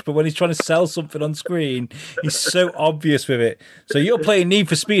so much, but when he's trying to sell something on screen, he's so obvious with it. So you're playing Need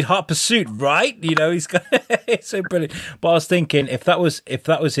for Speed Hot Pursuit, right? It's so brilliant. But I was thinking if that was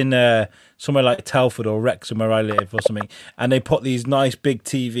in somewhere like Telford or Wrexham where I live or something, and they put these nice big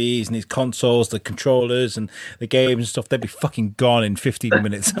TVs and these consoles, the controllers and the games and stuff, they'd be fucking gone in 15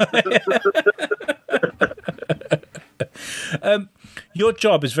 minutes. Your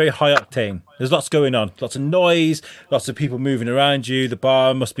job is very high octane. There's lots going on, lots of noise, lots of people moving around you. The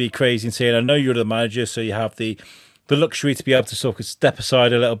bar must be crazy and saying, I know you're the manager, so you have the luxury to be able to sort of step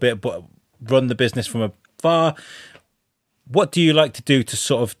aside a little bit, but run the business from afar. What do you like to do to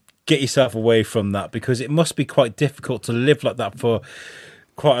sort of get yourself away from that? Because it must be quite difficult to live like that for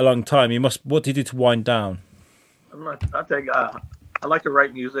quite a long time. What do you do to wind down? I like to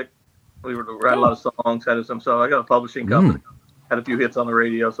write music. We write a lot of songs, had some. So I got a publishing company, had a few hits on the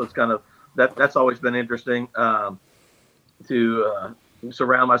radio. So it's kind of that's always been interesting to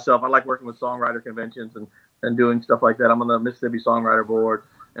surround myself. I like working with songwriter conventions and doing stuff like that. I'm on the Mississippi Songwriter Board,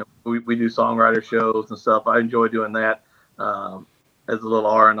 and we do songwriter shows and stuff. I enjoy doing that as a little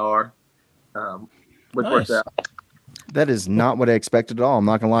R&R, which works out. That is not what I expected at all. I'm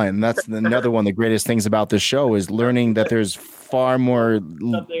not gonna lie, and that's another one of the greatest things about this show is learning that there's far more.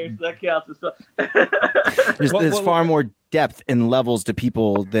 Up there, that counts as stuff. There's far more depth and levels to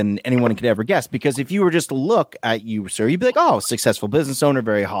people than anyone could ever guess. Because if you were just to look at you, sir, you'd be like, oh, successful business owner,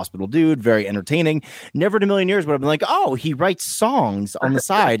 very hospitable dude, very entertaining. Never in a million years would have been like, oh, he writes songs on the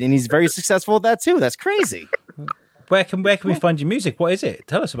side and he's very successful at that too. That's crazy. Where can we find your music? What is it?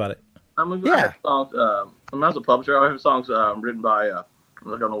 Tell us about it. I have songs. When I was a publisher, I have songs written by.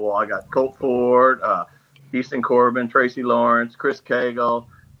 Look on the wall. I got Colt Ford, Easton Corbin, Tracy Lawrence, Chris Cagle,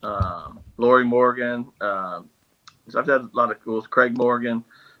 Lori Morgan. So I've had a lot of cool. Craig Morgan.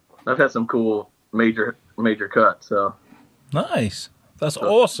 I've had some cool major cuts. So nice. That's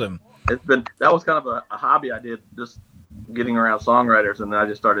awesome. That was kind of a hobby I did, just getting around songwriters, and then I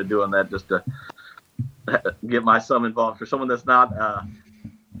just started doing that just to get my son involved. For someone that's not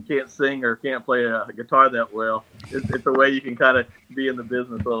can't sing or can't play a guitar that well, it's a way you can kind of be in the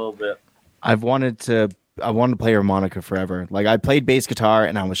business a little bit. I wanted to play harmonica forever. Like, I played bass guitar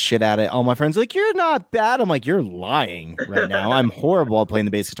and I was shit at it. All my friends were like, you're not bad. I'm like, you're lying right now. I'm horrible at playing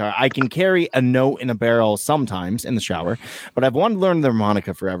the bass guitar. I can carry a note in a barrel sometimes in the shower, but I've wanted to learn the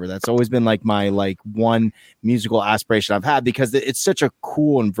harmonica forever. That's always been like my one musical aspiration I've had, because it's such a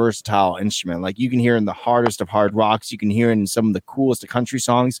cool and versatile instrument. Like, you can hear in the hardest of hard rocks. You can hear in some of the coolest of country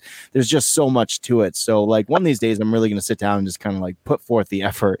songs. There's just so much to it. So like, one of these days I'm really going to sit down and just kind of like put forth the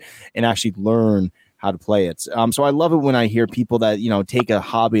effort and actually learn how to play it. So I love it when I hear people that, take a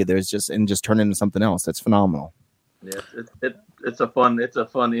hobby of theirs and just turn it into something else. That's phenomenal. Yes, it's a fun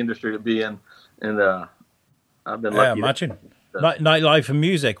industry to be in, and I've been lucky. Imagine nightlife and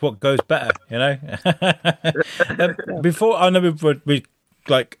music. What goes better, Before, I know we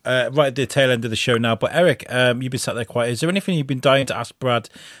right at the tail end of the show now, but Eric, you've been sat there quiet. Is there anything you've been dying to ask Brad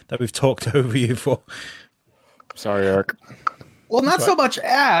that we've talked over you for? Sorry, Eric. Well, not so much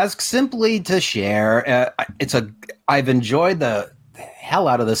ask, simply to share. I've enjoyed the hell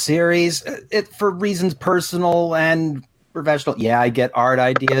out of the series. For reasons personal and professional. Yeah, I get art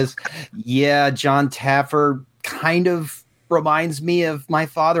ideas. Yeah, John Taffer kind of reminds me of my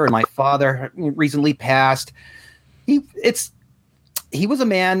father, and my father recently passed. He was a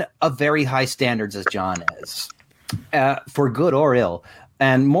man of very high standards, as John is, for good or ill,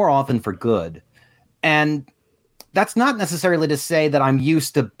 and more often for good. And that's not necessarily to say that I'm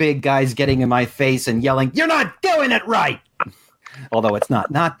used to big guys getting in my face and yelling, "You're not doing it right." Although it's not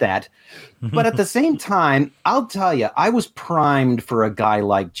that. But at the same time, I'll tell you, I was primed for a guy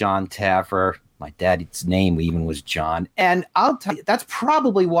like John Taffer. My dad's name even was John. And I'll tell you, that's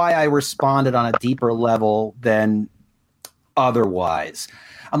probably why I responded on a deeper level than otherwise.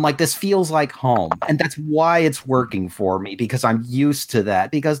 I'm like, this feels like home. And that's why it's working for me, because I'm used to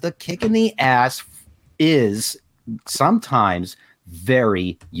that. Because the kick in the ass is sometimes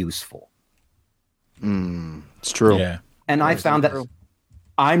very useful. It's true. Yeah. And I found that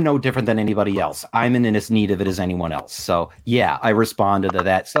I'm no different than anybody else. I'm in as need of it as anyone else. So yeah, I responded to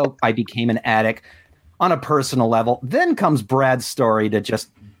that. So I became an addict on a personal level. Then comes Brad's story to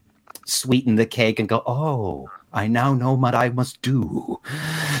just sweeten the cake and go, oh, I now know what I must do.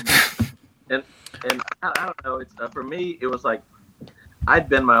 And I don't know. It's for me, it was like I'd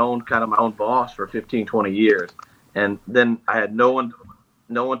been my own boss for 15, 20 years. And then I had no one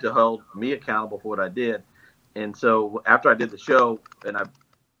to hold me accountable for what I did. And so after I did the show and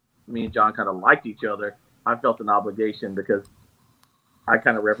me and John kind of liked each other, I felt an obligation because I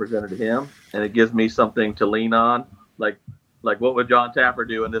kind of represented him, and it gives me something to lean on. Like what would John Taffer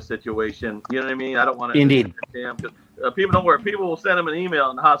do in this situation? You know what I mean? I don't want to. Indeed. Him, people don't worry. People will send him an email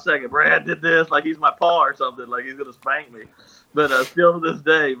in a hot second. Brad did this, like he's my paw or something, like he's gonna spank me. But still to this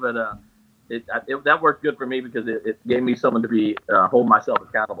day, that worked good for me because it gave me someone to be hold myself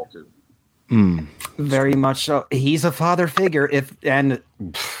accountable to. Very much so. He's a father figure, if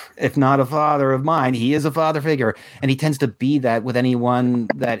not a father of mine, he is a father figure, and he tends to be that with anyone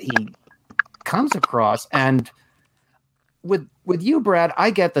that he comes across. And with you, Brad, I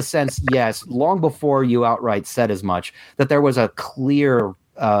get the sense, yes, long before you outright said as much, that there was a clear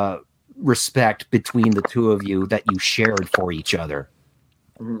respect between the two of you that you shared for each other.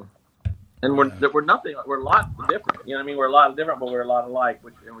 Mm-hmm. And we're nothing. We're a lot different. You know what I mean? We're a lot different, but we're a lot alike.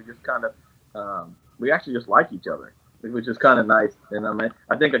 And we just kind of we actually just like each other, which is kind of nice. And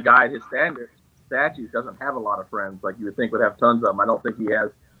I think a guy at his statutes doesn't have a lot of friends like you would think would have tons of them. I don't think he has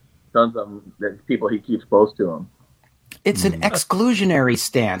tons of them, that people he keeps close to him. It's an exclusionary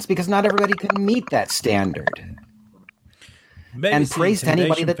stance because not everybody can meet that standard. Maybe and it's the praise to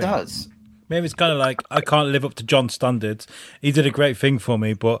anybody intimidation that thing. does. Maybe it's kind of like I can't live up to John's standards. He did a great thing for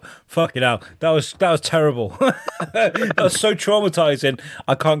me, but fuck it out. That was terrible. That was so traumatizing.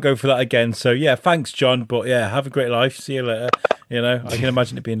 I can't go for that again. So yeah, thanks, John. But yeah, have a great life. See you later. You know, I can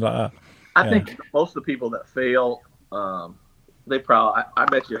imagine it being like that. I think most of the people that fail, they probably, I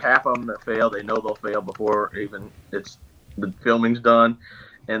bet you half of them that fail, they know they'll fail before even the filming's done,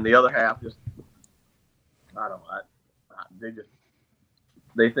 and the other half just, I don't know,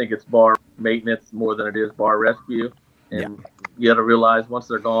 they think it's bar maintenance more than it is bar rescue, and you got to realize once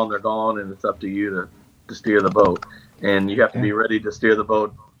they're gone, and it's up to you to steer the boat, and you have to be ready to steer the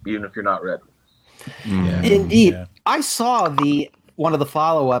boat even if you're not ready. Yeah. Indeed. Yeah. I saw one of the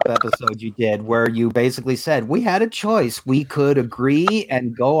follow-up episodes you did where you basically said we had a choice. We could agree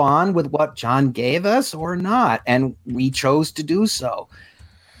and go on with what John gave us or not, and we chose to do so.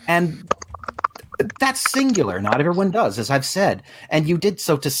 And that's singular. Not everyone does, as I've said. And you did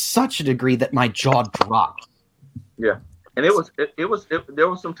so to such a degree that my jaw dropped. Yeah. And there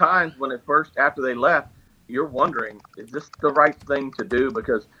was some times when after they left, you're wondering, is this the right thing to do?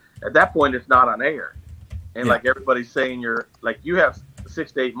 Because at that point, it's not on air. And like everybody's saying, you have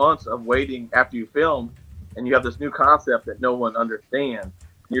 6 to 8 months of waiting after you filmed, and you have this new concept that no one understands.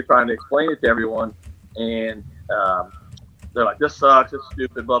 You're trying to explain it to everyone, and they're like, "This sucks. It's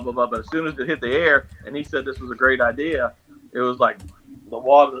stupid." Blah blah blah. But as soon as it hit the air, and he said this was a great idea, it was like the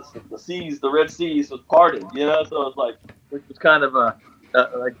water, the Red Seas was parted. You know, so it was kind of I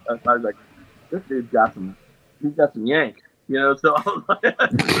was like, this dude's got some yank. You know, so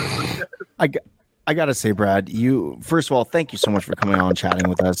I gotta say, Brad, you first of all, thank you so much for coming on and chatting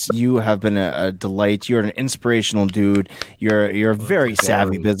with us. You have been a delight. You're an inspirational dude. You're a very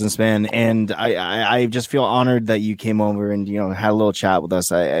savvy businessman, and I just feel honored that you came over and had a little chat with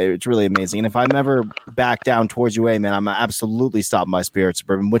us. It's really amazing. And if I'm ever back down towards your way, man, I'm absolutely stopping by Spirit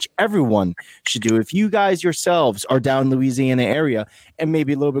Suburban, which everyone should do. If you guys yourselves are down in the Louisiana area and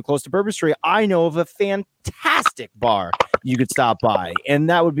maybe a little bit close to Bourbon Street, I know of a fantastic bar you could stop by, and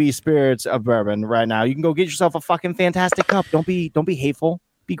that would be Spirits of Bourbon. Right now, you can go get yourself a fucking fantastic cup. Don't be hateful.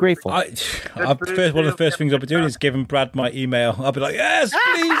 Be grateful. One of the first things I'll be doing is giving Brad my email. I'll be like, yes,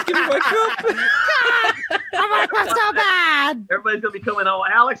 please give me my cup. Oh, my so bad. Everybody's gonna be coming. Oh,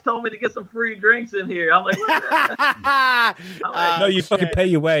 Alex told me to get some free drinks in here. I'm like, no, you fucking pay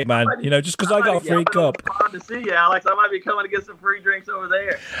your way, man. Just because I got a free cup. To see you, Alex. I might be coming to get some free drinks over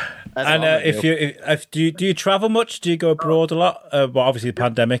there. And do you travel much? Do you go abroad a lot? Well, obviously the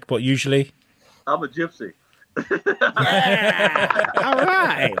pandemic, but usually. I'm a gypsy. Yeah. All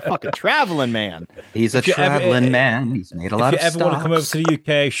right. Fucking traveling man. He's a traveling man. He's made a lot of stops. If you ever want to come over to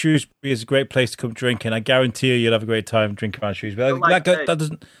the UK, Shrewsbury is a great place to come drinking. I guarantee you'll have a great time drinking around Shrewsbury.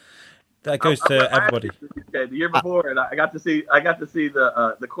 That goes to everybody. The year before, and I got to see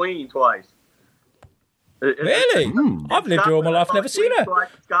the Queen twice. Really? I've lived here all my life, never seen her.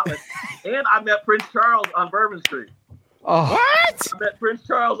 Scotland. And I met Prince Charles on Bourbon Street. Oh, what? I met Prince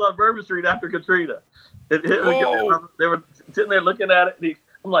Charles on Bourbon Street after Katrina. They were sitting there looking at it. And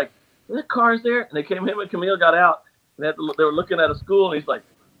I'm like, "The car's there." And him and Camille got out. And they were looking at a school. And he's like,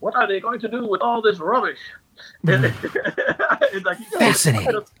 "What are they going to do with all this rubbish?" And it's like,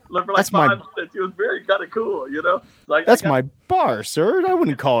 fascinating. That's 5 minutes. It was very kind of cool, That's my bar, sir. I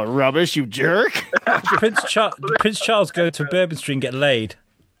wouldn't call it rubbish, you jerk. Prince Charles go to Bourbon Street and get laid.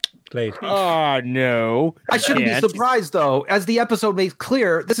 Oh, no. I shouldn't be surprised, though. As the episode makes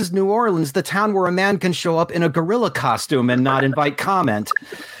clear, this is New Orleans, the town where a man can show up in a gorilla costume and not invite comment.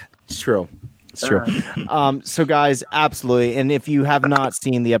 It's true. It's true. So, guys, absolutely. And if you have not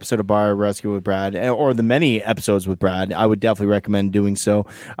seen the episode of Bar Rescue with Brad, or the many episodes with Brad, I would definitely recommend doing so.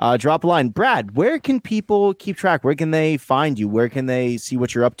 Drop a line. Brad, where can people keep track? Where can they find you? Where can they see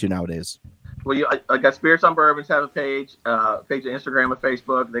what you're up to nowadays? Well, I got Spirits on Bourbons have a page on Instagram and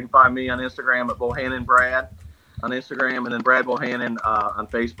Facebook. They can find me on Instagram at Bohannon Brad on Instagram, and then Brad Bohannon on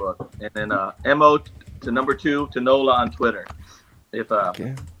Facebook, and then MO to number 2 to Nola on Twitter. If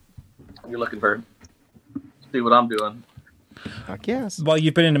you're looking for see what I'm doing. Fuck yes. Well,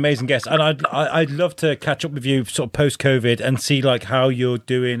 you've been an amazing guest, and I'd love to catch up with you sort of post-COVID and see like how you're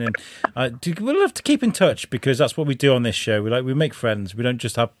doing, and we'd love to keep in touch because that's what we do on this show. We make friends. We don't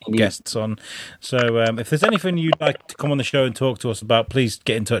just have guests on. So if there's anything you'd like to come on the show and talk to us about, please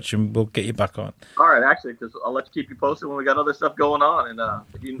get in touch and we'll get you back on. All right, actually, because I'll let you keep you posted when we got other stuff going on, and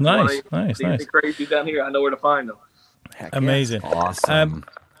if you want to see anything crazy down here, I know where to find them. Heck amazing, yes. Awesome.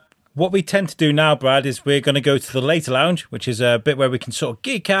 What we tend to do now, Brad, is we're going to go to the Later Lounge, which is a bit where we can sort of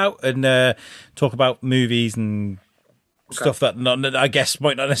geek out and talk about movies and stuff that I guess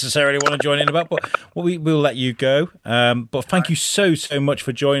might not necessarily want to join in about, but we'll let you go. But thank you so much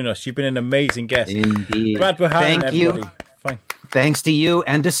for joining us. You've been an amazing guest. Indeed. Glad we're having Thank everybody. you. Fine. Thanks to you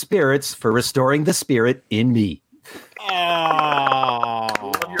and to Spirits for restoring the spirit in me. I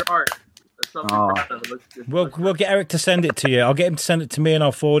love your art. That's something proud of. We'll get Eric to send it to you. I'll get him to send it to me, and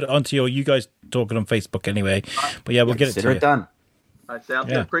I'll forward it onto you guys talking on Facebook anyway. But yeah, we'll get it to Consider you. it done. I sound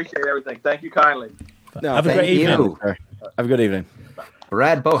good. Appreciate everything. Thank you kindly. No, Have a great thank evening. you. Have a good evening.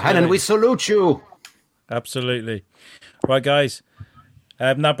 Brad Bohannon, we salute you. Absolutely. Right, guys.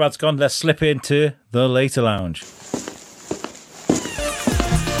 Now Brad's gone. Let's slip into the later lounge.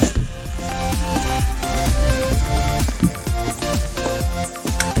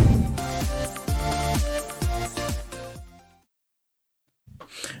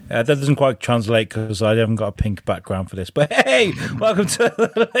 That doesn't quite translate because I haven't got a pink background for this. But hey, welcome to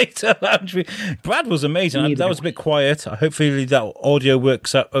the later lounge. Brad was amazing. That was a bit quiet. Hopefully that audio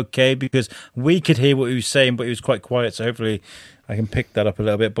works out okay because we could hear what he was saying, but he was quite quiet. So hopefully I can pick that up a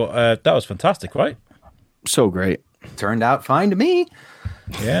little bit. But that was fantastic, right? So great. Turned out fine to me.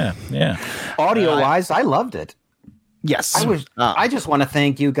 Yeah. Audio-wise, I loved it. Yes. I just want to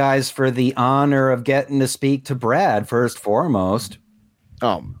thank you guys for the honor of getting to speak to Brad first foremost.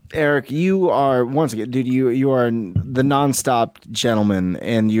 Eric, you are once again, dude. You are the nonstop gentleman,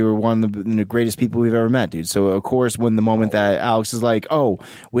 and you're one of the greatest people we've ever met, dude. So of course, when the moment that Alex is like, "Oh,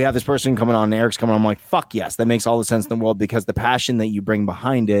 we have this person coming on," and Eric's coming on, I'm like, "Fuck yes!" That makes all the sense in the world because the passion that you bring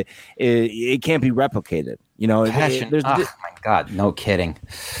behind it can't be replicated. You know, Passion. Oh my God, no kidding.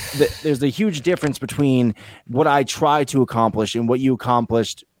 There's a huge difference between what I try to accomplish and what you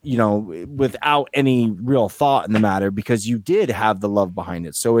accomplished. You know, without any real thought in the matter, because you did have the love behind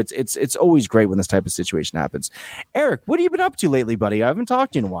it. So it's always great when this type of situation happens. Eric, what have you been up to lately, buddy? I haven't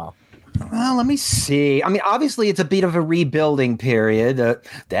talked to you in a while. Well, let me see. I mean, obviously, it's a bit of a rebuilding period.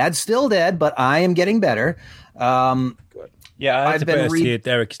 Dad's still dead, but I am getting better. Yeah, I've been here,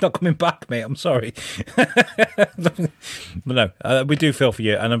 Eric. He's not coming back, mate. I'm sorry. But no, we do feel for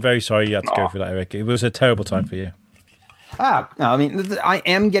you, and I'm very sorry you had to go through that, Eric. It was a terrible time for you. I mean, I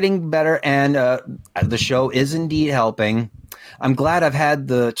am getting better, and the show is indeed helping. I'm glad I've had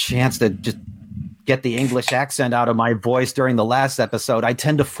the chance to just get the English accent out of my voice during the last episode. I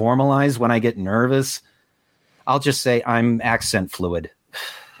tend to formalize when I get nervous. I'll just say I'm accent fluid.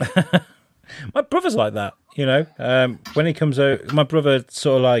 My brother's like that, you know. When he comes out, my brother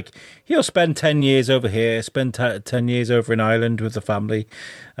sort of like, he'll spend 10 years over here, spend 10 years over in Ireland with the family.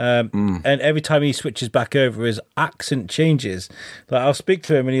 And every time he switches back over, his accent changes. Like I'll speak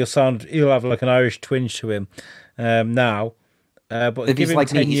to him and he'll have like an Irish twinge to him now. But if he's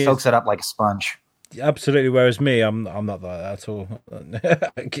like me, he soaks it up like a sponge. Absolutely. Whereas me, I'm not like that at all.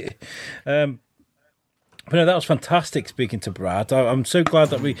 But no, that was fantastic speaking to Brad. I'm so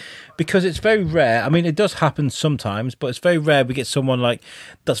glad that because it's very rare. I mean, it does happen sometimes, but it's very rare we get someone like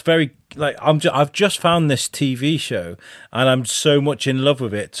that's very like I've just found this TV show and I'm so much in love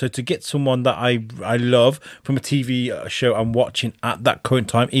with it. So to get someone that I love from a TV show I'm watching at that current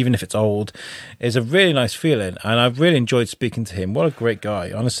time, even if it's old, is a really nice feeling. And I've really enjoyed speaking to him. What a great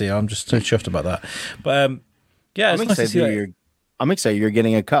guy! Honestly, I'm just so chuffed about that. But yeah, it's nice to see I'm excited you're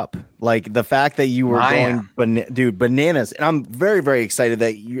getting a cup. Like the fact that you were going bananas. And I'm very, very excited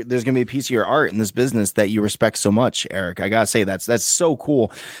that there's going to be a piece of your art in this business that you respect so much, Eric. I got to say, that's so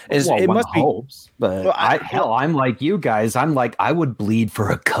cool. It must be. But well, I'm like you guys. I'm like, I would bleed for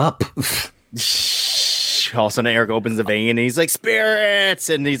a cup. All of a sudden, Eric opens the vein and he's like,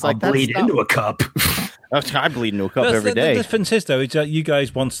 spirits. And he's like, bleed into a cup. I bleed into a cup every day. The difference is, though, is that you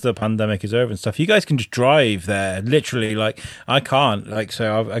guys, once the pandemic is over and stuff, you guys can just drive there. Literally, like, I can't. Like,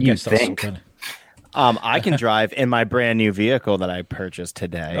 so I guess that's kind of... I can drive in my brand new vehicle that I purchased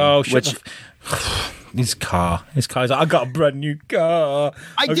today. Oh, shit. His car. I got a brand new car.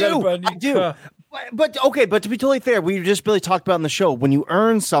 I do. But okay, but to be totally fair, we just really talked about in the show when you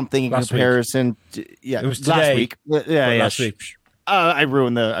earn something in comparison. It was last week. Last week. I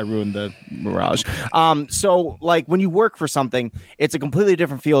ruined the mirage. So like when you work for something, it's a completely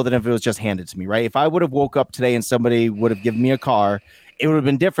different feel than if it was just handed to me, right? If I would have woke up today and somebody would have given me a car, it would have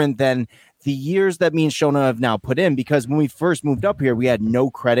been different than the years that me and Shona have now put in. Because when we first moved up here, we had no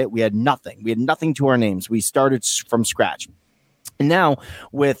credit, we had nothing to our names. We started from scratch. And now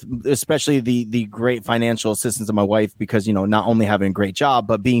with especially the great financial assistance of my wife, because, you know, not only having a great job,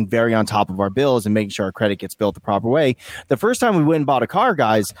 but being very on top of our bills and making sure our credit gets built the proper way. The first time we went and bought a car,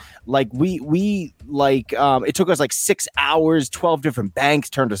 guys, like it took us like 6 hours, 12 different banks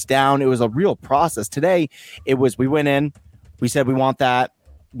turned us down. It was a real process. Today, it was, we went in, we said, we want that.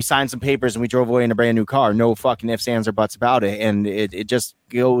 we signed some papers and we drove away in a brand new car. No fucking ifs, ands, or buts about it. And it just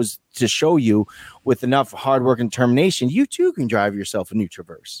goes to show you, with enough hard work and determination, you too can drive yourself a new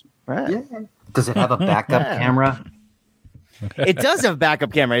Traverse. Right? Yeah. Does it have a backup camera? It does have a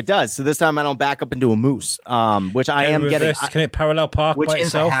backup camera. It does. So this time I don't back up into a moose, which I am getting. Can it parallel park Which by is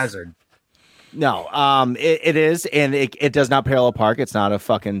itself? a hazard. No, it is, and it does not parallel park. It's not a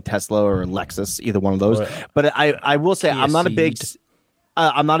fucking Tesla or Lexus, either one of those. Right. But I will say I'm not a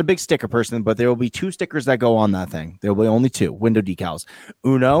big sticker person, but there will be 2 stickers that go on that thing. There will be only 2 window decals.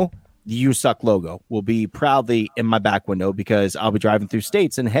 Uno, the You Suck logo will be proudly in my back window because I'll be driving through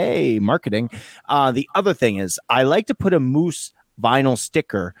states and hey, marketing. The other thing is I like to put a moose vinyl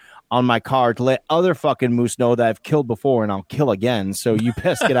sticker on my car to let other fucking moose know that I've killed before and I'll kill again. So you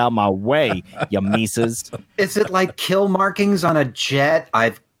best get out my way, you mises. Is it like kill markings on a jet?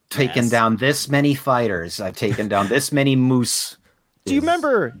 I've taken down this many fighters. I've taken down this many moose. Do you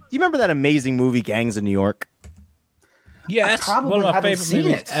remember that amazing movie Gangs of New York? Yes, I probably one of my haven't favorite seen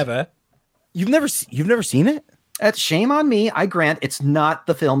movies it. ever. You've never seen it? That's shame on me. I grant it's not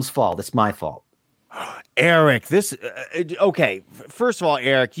the film's fault. It's my fault. Eric, this okay. First of all,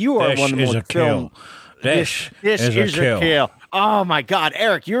 Eric, you are one of the most film. This This is is a a kill. kill. Oh my God,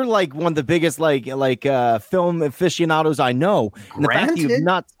 Eric, you're like one of the biggest film aficionados I know. And the fact that you've Granted.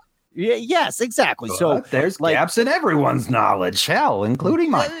 not. Yes, exactly. So But there's like- gaps in everyone's knowledge, hell,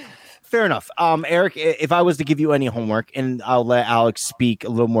 including mine. fair enough. Eric, if I was to give you any homework, and I'll let Alex speak a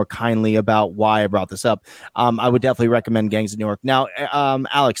little more kindly about why I brought this up, I would definitely recommend Gangs of New York. Now,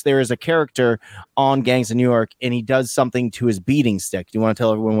 Alex, there is a character on Gangs of New York, and he does something to his beating stick. Do you want to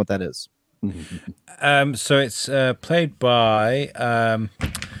tell everyone what that is? So it's played by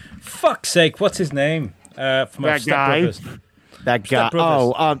fuck's sake, what's his name? From That Step guy? Brothers. That guy. Step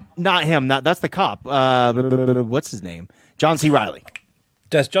Brothers. Oh, not him. That's the cop. What's his name? John C. Reilly.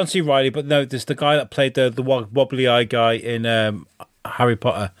 There's John C. Reilly, but no, there's the guy that played the wobbly eye guy in Harry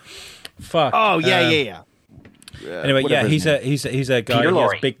Potter. Fuck. Oh yeah. Anyway, yeah, whatever his he's a guy. Peter He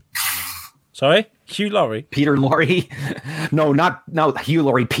has Lorre. big. Sorry, Hugh Laurie. Peter Lorre. No, Hugh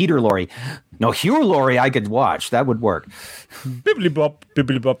Laurie. Peter Lorre. No, Hugh Laurie I could watch. That would work. Bibbly bop,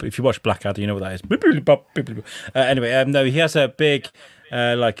 bibbly bop. If you watch Blackadder, you know what that is. Bibbly bop, bibbly bop. Anyway, no, he has a big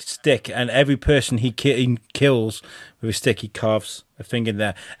like stick, and every person he kills with a stick, he carves a thing in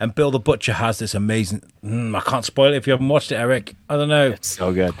there. And Bill the Butcher has this amazing. I can't spoil it if you haven't watched it, Eric. I don't know.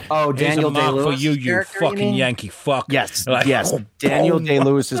 So good. Oh, Here's Daniel a mark for Day-Lewis. you fucking Yankee fuck. Yes, Like, yes. oh, Daniel boom.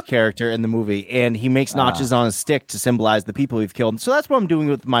 Day-Lewis's character in the movie, and he makes notches on his stick to symbolize the people we've killed. So that's what I'm doing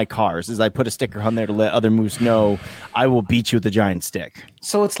with my cars. Is I put a sticker on there to let other moose know I will beat you with a giant stick.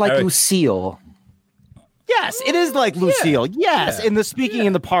 So it's like Eric. Lucille. Yes, it is like Lucille. Yes, in the speaking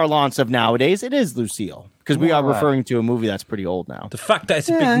in the parlance of nowadays, it is Lucille because we are Right. referring to a movie that's pretty old now. The fact that it's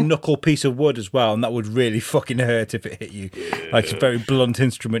a big knuckle piece of wood as well, and that would really fucking hurt if it hit you. Like it's a very blunt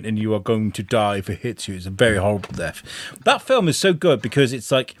instrument, and you are going to die if it hits you. It's a very horrible death. That film is so good because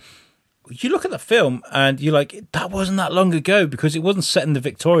it's like you look at the film and you're like, that wasn't that long ago because it wasn't set in the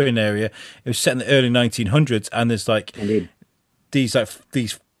Victorian area. It was set in the early 1900s, and there's like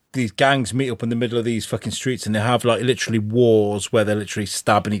these gangs meet up in the middle of these fucking streets, and they have like literally wars where they're literally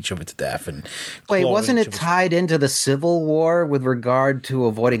stabbing each other to death. And Wait, clawing wasn't each it other's- tied into the Civil War with regard to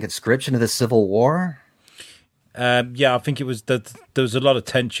avoiding conscription of the Civil War? Yeah, I think it was that there was a lot of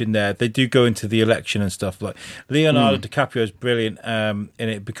tension there. They do go into the election and stuff. Like Leonardo DiCaprio is brilliant in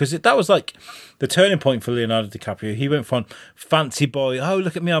it because that was like the turning point for Leonardo DiCaprio. He went from fancy boy, oh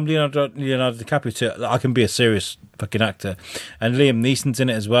look at me, I'm Leonardo DiCaprio, to I can be a serious fucking actor. And Liam Neeson's in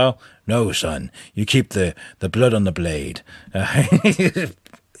it as well. No, son, you keep the blood on the blade.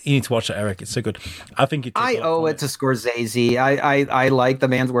 You need to watch that, Eric. It's so good. I think you. I owe it to Scorsese. I like the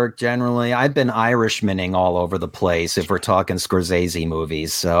man's work generally. I've been Irishmaning all over the place if we're talking Scorsese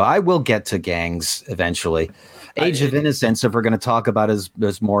movies. So I will get to Gangs eventually. Age of Innocence, if we're going to talk about his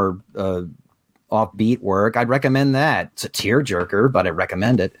more offbeat work, I'd recommend that. It's a tearjerker, but I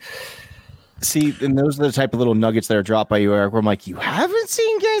recommend it. See, and those are the type of little nuggets that are dropped by you, Eric, where I'm like, you haven't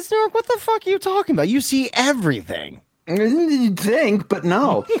seen Gangs of New York? What the fuck are you talking about? You see everything. You'd think, but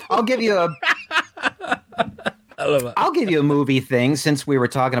no. I'll give you a I love it. I'll give you a movie thing since we were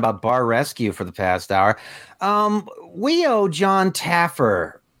talking about Bar Rescue for the past hour. We owe John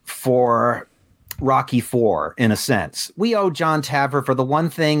Taffer for Rocky IV, in a sense. We owe John Taffer for the one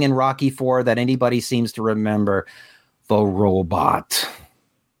thing in Rocky IV that anybody seems to remember, the robot.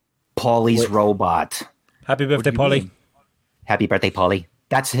 Paulie's robot. Happy birthday, Polly. Happy birthday, Paulie.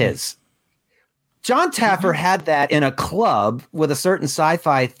 That's his. John Taffer had that in a club with a certain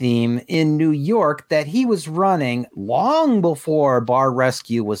sci-fi theme in New York that he was running long before Bar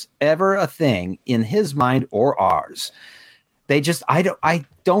Rescue was ever a thing in his mind or ours. I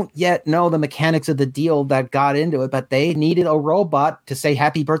don't yet know the mechanics of the deal that got into it, but they needed a robot to say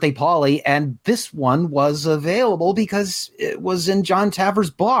happy birthday, Polly. And this one was available because it was in John Taffer's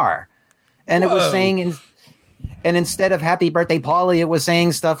bar. And It was saying, and instead of happy birthday, Polly, it was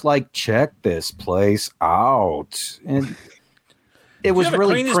saying stuff like, check this place out. And it was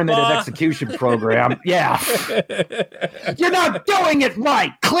really primitive execution program. Yeah. You're not doing it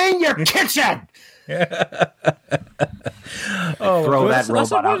right. Clean your kitchen. Throw that robot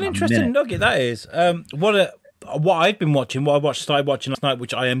that's a really interesting nugget, that is. What I've been watching, started watching last night,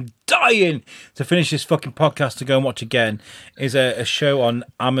 which I am dying to finish this fucking podcast to go and watch again, is a show on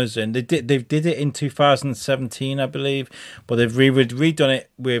Amazon. They did it in 2017, I believe, but they've redone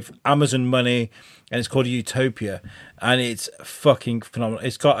it with Amazon money, and it's called Utopia, and it's fucking phenomenal.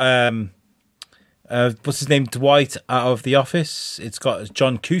 It's got what's his name, Dwight out of The Office. It's got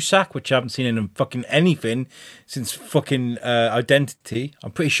John Cusack, which I haven't seen in fucking anything since fucking Identity.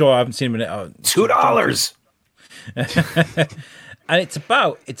 I'm pretty sure I haven't seen him in it. $2. And it's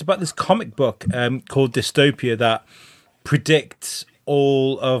about this comic book called Dystopia that predicts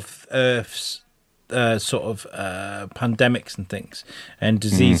all of Earth's pandemics and things and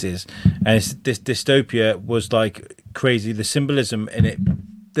diseases. And this Dystopia was like crazy. The symbolism in it,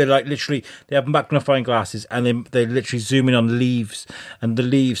 they're like literally, they have magnifying glasses and they literally zoom in on leaves, and the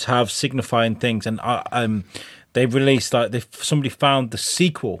leaves have signifying things. And they've released, like, somebody found the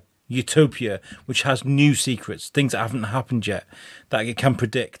sequel, Utopia, which has new secrets, things that haven't happened yet, that it can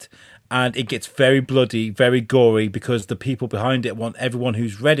predict. And it gets very bloody, very gory, because the people behind it want everyone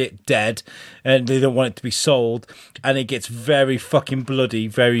who's read it dead, and they don't want it to be sold. And it gets very fucking bloody,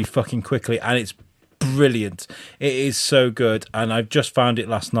 very fucking quickly, and it's brilliant. It is so good, and I've just found it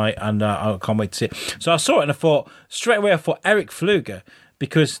last night, and I can't wait to see it. So I saw it, and I thought straight away, Eric Pfluger,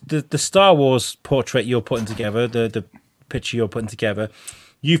 because the Star Wars portrait you're putting together, the picture you're putting together,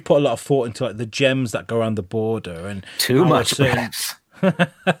 you've put a lot of thought into, like, the gems that go around the border and too much perhaps.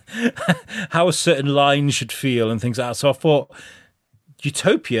 How a certain line should feel and things like that. So I thought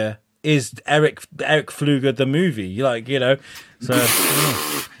Utopia is Eric Pfluger the movie, like, you know. So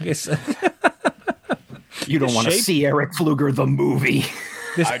it's you don't want to see Eric Pfluger the movie.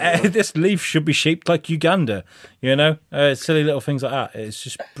 This leaf should be shaped like Uganda, you know. Silly little things like that. It's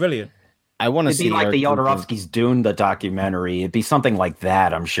just brilliant. I want to see, like Eric the Jodorowsky's Dune, the documentary. It'd be something like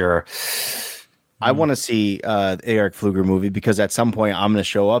that, I'm sure. I want to see Eric Pfluger movie, because at some point I'm going to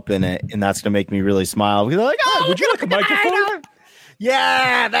show up in it, and that's going to make me really smile. Because they're like, oh, would you like a microphone?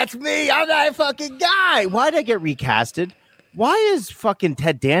 Yeah, that's me. I'm that fucking guy. Why'd I get recasted? Why is fucking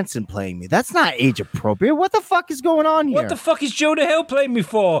Ted Danson playing me? That's not age appropriate. What the fuck is going on here? What the fuck is Jonah Hill playing me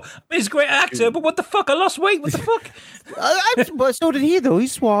for? He's a great actor, but what the fuck? I lost weight. What the fuck? But so did he, though.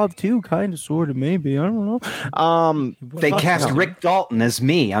 He's suave too, kind of, sort of, maybe. I don't know. They cast Rick Dalton as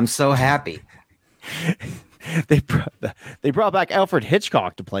me. I'm so happy. They brought back Alfred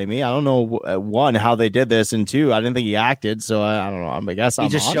Hitchcock to play me. I don't know, one, how they did this, and two, I didn't think he acted, so I don't know. I guess he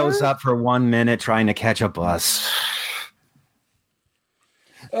just shows up for 1 minute trying to catch a bus.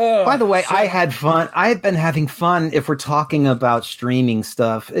 By the way, I had fun. I've been having fun, if we're talking about streaming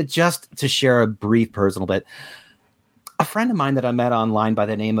stuff, just to share a brief personal bit. A friend of mine that I met online by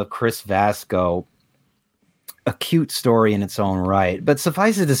the name of Chris Vasco, a cute story in its own right, but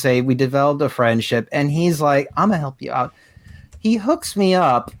suffice it to say, we developed a friendship, and he's like, I'm going to help you out. He hooks me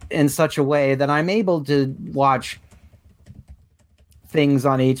up in such a way that I'm able to watch things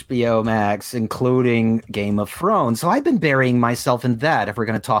on HBO Max, including Game of Thrones. So I've been burying myself in that, if we're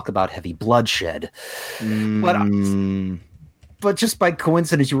going to talk about heavy bloodshed. But just by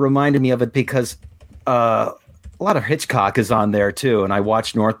coincidence, you reminded me of it, because a lot of Hitchcock is on there too. And I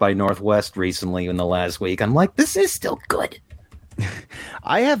watched North by Northwest recently in the last week. I'm like, this is still good.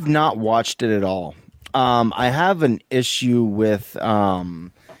 I have not watched it at all. I have an issue with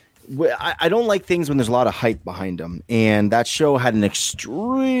I don't like things when there's a lot of hype behind them, and that show had an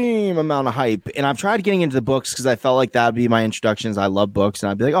extreme amount of hype. And I've tried getting into the books because I felt like that would be my introductions. I love books, and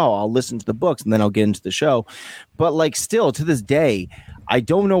I'd be like, oh, I'll listen to the books and then I'll get into the show. But like, still to this day, I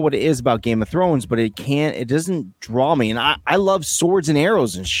don't know what it is about Game of Thrones, but it doesn't draw me. And I love swords and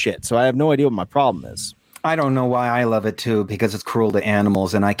arrows and shit, so I have no idea what my problem is. I don't know why I love it too, because it's cruel to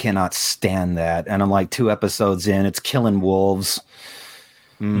animals, and I cannot stand that. And I'm like 2 episodes in, it's killing wolves.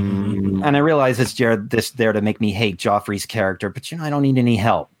 And I realize it's there to make me hate Joffrey's character, but I don't need any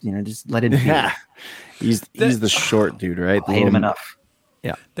help. Just let it be. Yeah. He's the short dude, right? I hate him enough.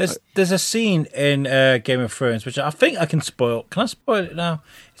 Yeah. There's a scene in Game of Thrones which I think I can spoil. Can I spoil it now?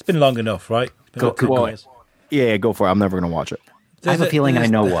 It's been long enough, right? Go for it. Yeah, go for it. I'm never going to watch it. I have a feeling I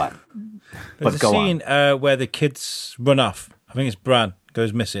know what. There's But a go scene where the kids run off. I think it's Bran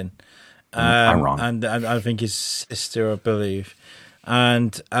goes missing. I'm wrong. And I think his sister, I believe.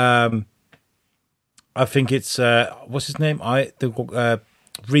 And I think it's what's his name?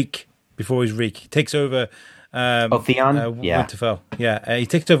 Reek. Before he's Reek, he takes over. Theon? Yeah. Winterfell. Yeah, he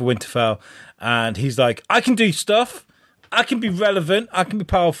takes over Winterfell, and he's like, I can do stuff. I can be relevant. I can be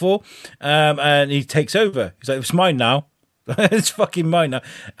powerful. And he takes over. He's like, it's mine now. It's fucking mine now.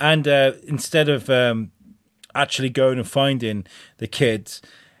 And instead of actually going and finding the kids,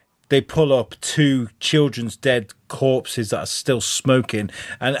 they pull up 2 children's dead corpses that are still smoking.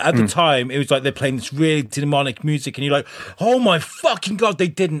 And at the time, it was like they're playing this really demonic music, and you're like, oh my fucking God, they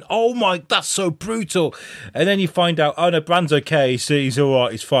didn't. Oh my, that's so brutal. And then you find out, oh no, Bran's okay. So he's all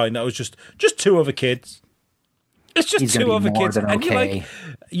right, he's fine. That was just 2 other kids. It's just He's 2 other kids. And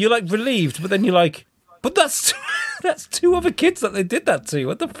you're like relieved, but then you're like, but that's 2 other kids that they did that to.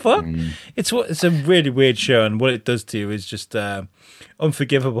 What the fuck? It's a really weird show, and what it does to you is just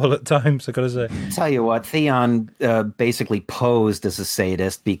unforgivable at times, I gotta say. Tell you what, Theon basically posed as a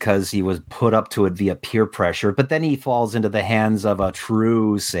sadist because he was put up to it via peer pressure, but then he falls into the hands of a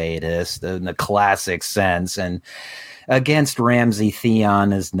true sadist in the classic sense, and against Ramsay,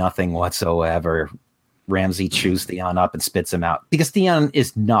 Theon is nothing whatsoever. Ramsay chews Theon up and spits him out because Theon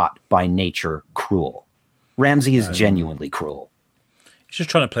is not by nature cruel. Ramsay is genuinely cruel. He's just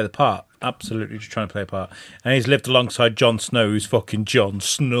trying to play the part. Absolutely just trying to play a part. And he's lived alongside Jon Snow, who's fucking Jon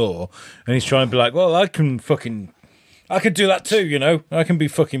Snow. And he's trying to be like, well, I could do that too, you know? I can be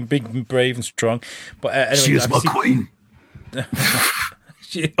fucking big and brave and strong. But anyway, She is my queen.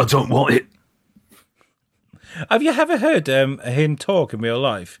 I don't want it. Have you ever heard him talk in real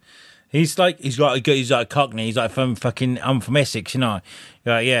life? He's like Cockney. He's like I'm from Essex, you know.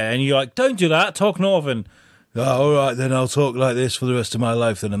 You're like, yeah, and you're like, don't do that. Talk Northern. Oh, all right, then I'll talk like this for the rest of my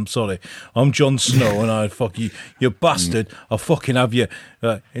life. Then I'm sorry. I'm Jon Snow, and I fuck you, you bastard. I'll fucking have you.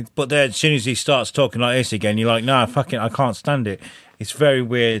 But then as soon as he starts talking like this again, you're like, nah, fucking, I can't stand it. It's very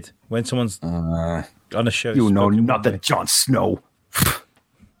weird when someone's on a show. You know nothing, Jon Snow.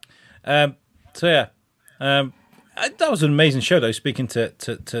 So yeah. That was an amazing show, though. Speaking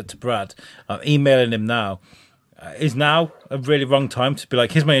to Brad, I'm emailing him now. Is now a really wrong time to be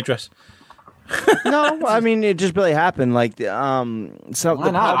like, here's my address? No, I mean, it just really happened. Like, so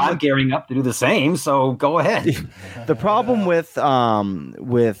Why not? I'm gearing up to do the same, so go ahead. The problem with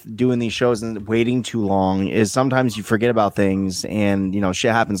doing these shows and waiting too long is sometimes you forget about things, and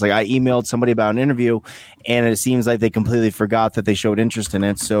shit happens. Like I emailed somebody about an interview, and it seems like they completely forgot that they showed interest in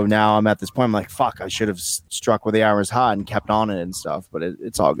it. So now I'm at this point. I'm like, fuck, I should have struck where the iron was hot and kept on it and stuff. But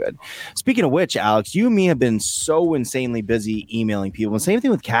it's all good. Speaking of which, Alex, you and me have been so insanely busy emailing people. And same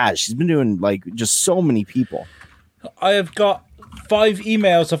thing with Kaz. She's been doing like just so many people. I have got 5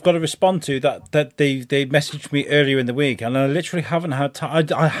 emails I've got to respond to that they messaged me earlier in the week, and I literally haven't had time.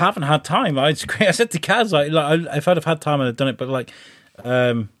 I haven't had time. I said to Kaz, like if I'd have had time, I'd have done it. But like,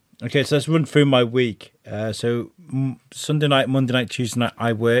 okay, so let's run through my week. So Sunday night, Monday night, Tuesday night,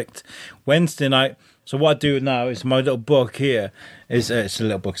 I worked. Wednesday night. So what I do now is my little book here is it's a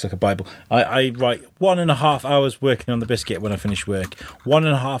little book, it's like a Bible. I write 1.5 hours working on the biscuit when I finish work,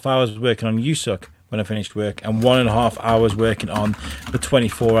 1.5 hours working on USUC when I finished work, and 1.5 hours working on the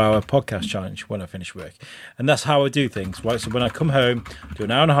 24-hour podcast challenge when I finish work. And that's how I do things, right? So when I come home, do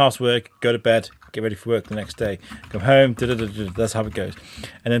an hour and a half's work, go to bed, get ready for work the next day, come home, that's how it goes.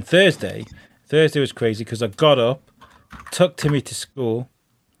 And then Thursday was crazy because I got up, took Timmy to school,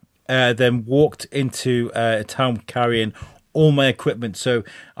 then walked into a town carrying all my equipment. So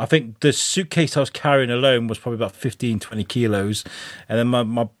I think the suitcase I was carrying alone was probably about 15-20 kilos, and then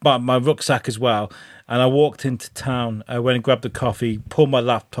my rucksack as well. And I walked into town, I went and grabbed a coffee, pulled my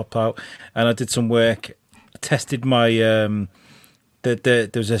laptop out, and I did some work. Tested my there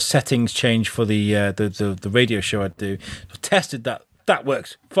was a settings change for the radio show I do. So tested that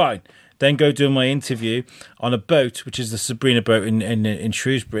works fine. Then go do my interview on a boat, which is the Sabrina boat in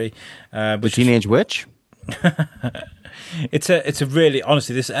Shrewsbury. The Teenage Witch? It's a really,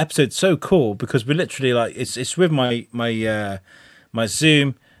 honestly, this episode's so cool because we're literally like, it's with my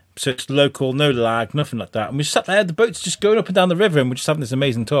Zoom, so it's local, no lag, nothing like that. And we sat there, the boat's just going up and down the river, and we're just having this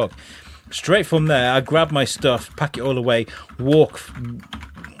amazing talk. Straight from there, I grab my stuff, pack it all away, walk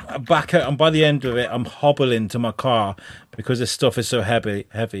back out, and by the end of it, I'm hobbling to my car because this stuff is so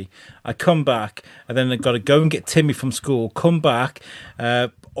heavy. I come back, and then I've got to go and get Timmy from school, come back,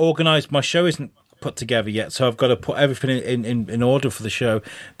 organise. My show isn't put together yet, so I've got to put everything in order for the show.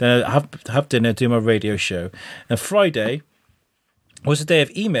 Then I have dinner, do my radio show, and Friday was a day of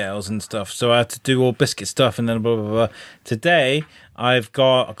emails and stuff, so I had to do all biscuit stuff, and then blah blah blah. Today I've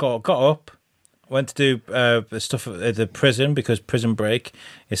got up, went to do the stuff at the prison because Prison Break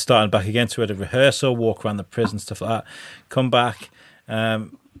is starting back again, so we had a rehearsal, walk around the prison, stuff like that. Come back.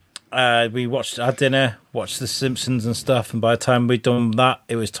 We watched our dinner, watched The Simpsons and stuff, and by the time we'd done that,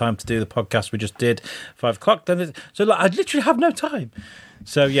 it was time to do the podcast we just did, 5 o'clock. So like, I literally have no time.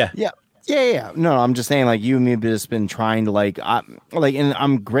 So yeah. No, I'm just saying, like, you and me have just been trying to and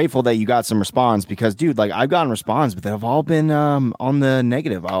I'm grateful that you got some response because, dude, like, I've gotten response, but they've all been on the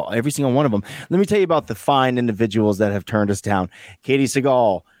negative. Every single one of them. Let me tell you about the fine individuals that have turned us down. Katie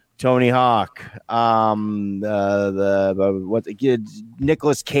Seagal, Tony Hawk,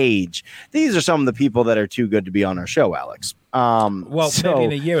 Nicolas Cage. These are some of the people that are too good to be on our show, Alex. Maybe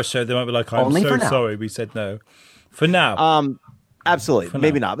in a year or so they might be like, "I'm so sorry, we said no." For now, absolutely,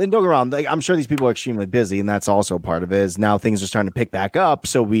 maybe not. And don't get wrong. Like, I'm sure these people are extremely busy, and that's also part of it. Is now things are starting to pick back up,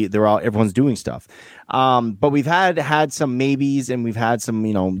 so everyone's doing stuff. But we've had some maybes, and we've had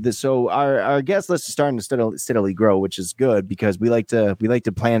some, so our guest list is starting to steadily grow, which is good because we like to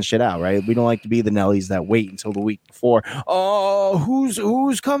plan shit out, right? We don't like to be the Nellies that wait until the week before. Oh,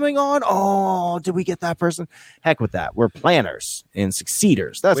 who's coming on? Oh, did we get that person? Heck with that. We're planners and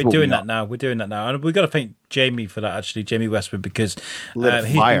succeeders. We're doing that now. We're doing that now, and we've got to thank Jamie for that, actually, Jamie Westwood, because he's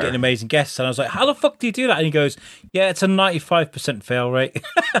been getting amazing guests, and I was like, how the fuck do you do that? And he goes, yeah, it's a 95% fail rate.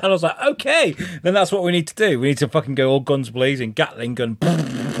 And I was like, okay, then that's what we need to do. We need to fucking go all guns blazing, Gatling gun,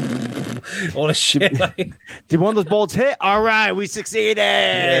 all this shit. Did one of those bolts hit? All right, we succeeded.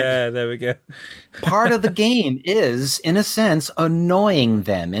 Yeah, there we go. Part of the game is, in a sense, annoying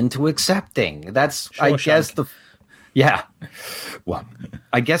them into accepting. That's, I guess, yeah. Well,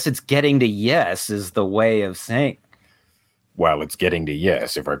 I guess it's getting to yes is the way of saying. Well, it's getting to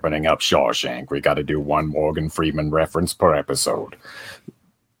yes. If we're putting up Shawshank, we got to do one Morgan Freeman reference per episode.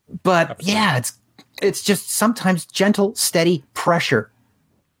 But yeah, it's just sometimes gentle, steady pressure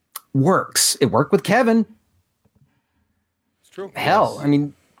works. It worked with Kevin. It's true. Hell, yes. I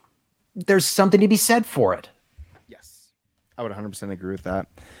mean, there's something to be said for it. Yes, I would 100% agree with that.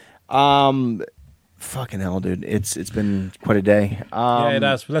 Fucking hell, dude! It's been quite a day. Yeah, it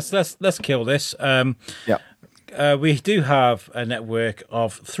has. Let's kill this. Yeah. We do have a network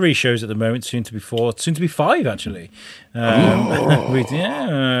of 3 shows at the moment, soon to be 4, soon to be 5, actually. Did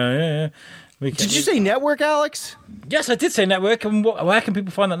you say network, Alex? Yes, I did say network. And where can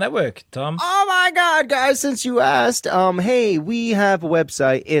people find that network, Tom? Oh my God, guys! Since you asked, hey, we have a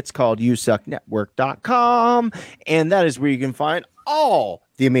website. It's called YouSuckNetwork.com, and that is where you can find all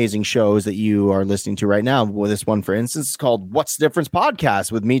the amazing shows that you are listening to right now. Well, this one, for instance, is called What's the Difference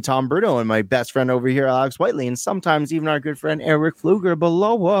Podcast with me, Tom Bruno, and my best friend over here, Alex Whiteley, and sometimes even our good friend Eric Pfluger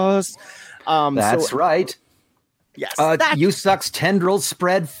below us. That's right. Yes. You Suck's tendrils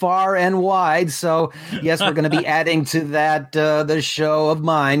spread far and wide. So, yes, we're going to be adding to that the show of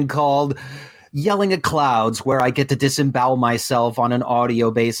mine called Yelling at Clouds, where I get to disembowel myself on an audio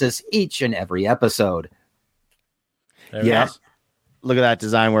basis each and every episode. Yes. Look at that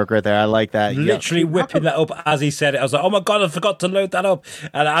design work right there. I like that. Literally whipping that up as he said it. I was like, oh my God, I forgot to load that up.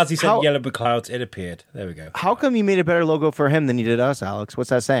 And as he said Yellow with Clouds, it appeared. There we go. How come you made a better logo for him than you did us, Alex? What's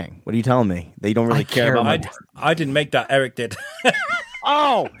that saying? What are you telling me? That you don't really care about I didn't make that. Eric did.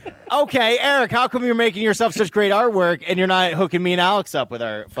 Oh, okay. Eric, how come you're making yourself such great artwork and you're not hooking me and Alex up with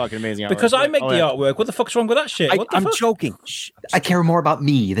our fucking amazing artwork? Because I make the artwork. What the fuck's wrong with that shit? I'm joking. I care more about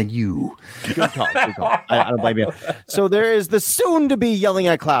me than you. Good call. I don't blame you. So there is the soon-to-be Yelling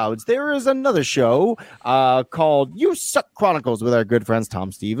at Clouds. There is another show called You Suck Chronicles with our good friends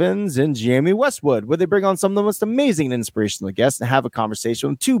Tom Stevens and Jamie Westwood, where they bring on some of the most amazing and inspirational guests and have a conversation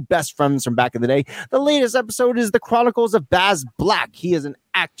with 2 best friends from back in the day. The latest episode is the Chronicles of Baz Black. He is an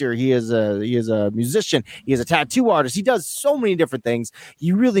actor. He is a musician. He is a tattoo artist. He does so many different things.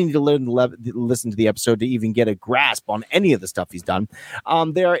 You really need to listen to the episode to even get a grasp on any of the stuff he's done.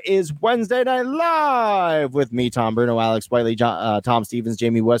 There is Wednesday Night Live with me, Tom Bruno, Alex Whiteley, Tom Stevens,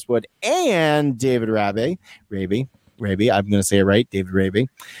 Jamie Westwood, and David Raby. I'm going to say it right, David Raby.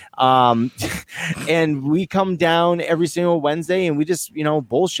 And we come down every single Wednesday and we just,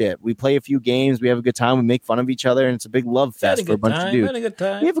 bullshit. We play a few games. We have a good time. We make fun of each other. And it's a big love fest for a bunch of dudes. We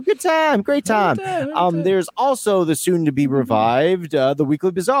have a good time. Great time. There's also the soon to be revived, the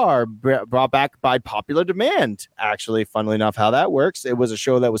Weekly Bazaar, brought back by popular demand. Actually, funnily enough, how that works. It was a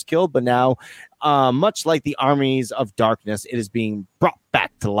show that was killed, but now, much like the Armies of Darkness, it is being brought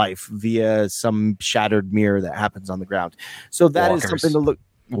back to life via some shattered mirror that happens on the ground. So that is something to look.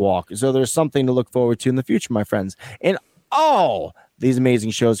 walk. So there's something to look forward to in the future, my friends. And all these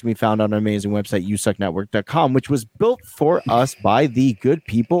amazing shows can be found on our amazing website, usucknetwork.com, which was built for us by the good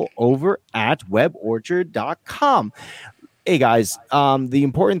people over at weborchard.com. Hey guys, the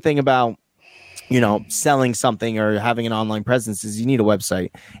important thing about selling something or having an online presence is you need a website.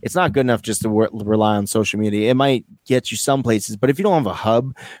 It's not good enough just to rely on social media. It might get you some places, but if you don't have a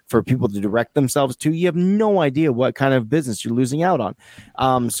hub for people to direct themselves to, you have no idea what kind of business you're losing out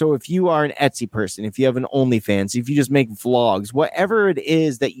on. So if you are an Etsy person, if you have an OnlyFans, if you just make vlogs, whatever it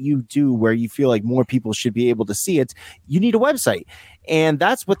is that you do where you feel like more people should be able to see it, you need a website. And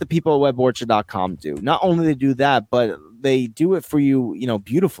that's what the people at weborchard.com do. Not only they do that, but they do it for you,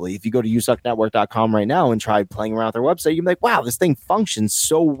 beautifully. If you go to usucknetwork.com right now and try playing around with their website, you're like, wow, this thing functions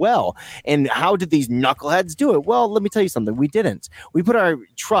so well. And how did these knuckleheads do it? Well, let me tell you something. We didn't. We put our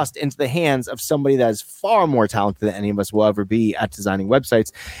trust into the hands of somebody that is far more talented than any of us will ever be at designing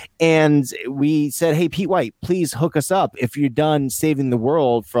websites. And we said, hey, Pete White, please hook us up if you're done saving the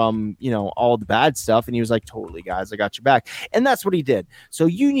world from, all the bad stuff. And he was like, totally, guys, I got your back. And that's what he did. So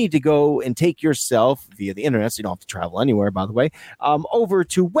you need to go and take yourself via the internet, so you don't have to travel anywhere, by the way, over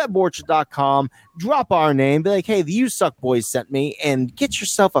to weborchard.com, drop our name, be like, hey, the You Suck Boys sent me, and get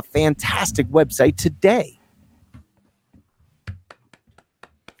yourself a fantastic website today.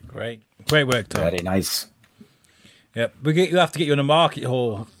 Great work, Tom. Very nice. Yep, you have to get you in a market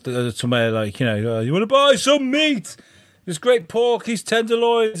hall somewhere like, you want to buy some meat? There's great pork, these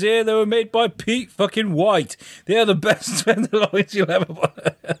tenderloins here. They were made by Pete fucking White. They are the best tenderloins you'll ever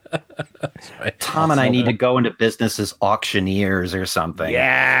buy. Tom and I need to go into business as auctioneers or something.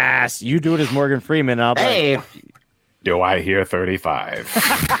 Yes, you do it as Morgan Freeman. Hey, Do I hear 35?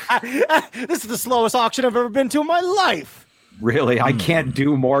 This is the slowest auction I've ever been to in my life. Really? I can't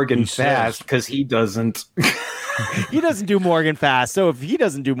do Morgan fast because he doesn't. He doesn't do Morgan fast. So if he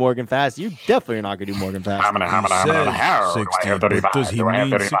doesn't do Morgan fast, you definitely are not going to do Morgan fast. Do I hear 35? Does he Do I hear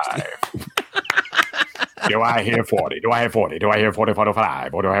mean 35? Do I hear 40? Do I hear 40? Do I hear 40,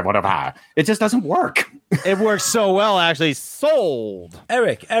 45? Or do I have 45? It just doesn't work. It works so well, actually. Sold.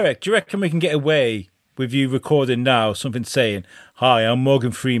 Eric, do you reckon we can get away with you recording now something saying, hi, I'm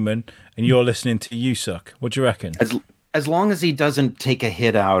Morgan Freeman, and you're listening to You Suck? What do you reckon? As long as he doesn't take a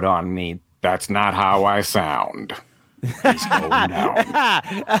hit out on me. That's not how I sound. He's going down.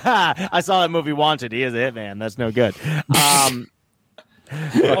 I saw that movie Wanted. He is a hitman. That's no good.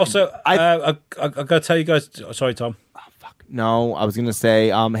 Also, I got to tell you guys. Sorry, Tom. No, I was going to say,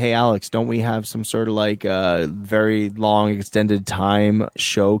 hey, Alex, don't we have some sort of like very long extended time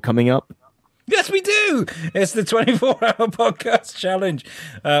show coming up? Yes, we do. It's the 24-hour podcast challenge.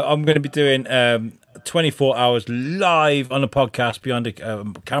 I'm going to be doing 24 hours live on a podcast behind a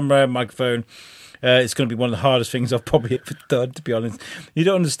camera, microphone. It's going to be one of the hardest things I've probably ever done, to be honest. You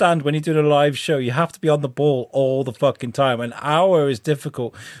don't understand, when you're doing a live show, you have to be on the ball all the fucking time. An hour is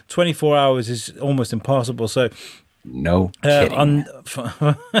difficult. 24 hours is almost impossible. So no kidding.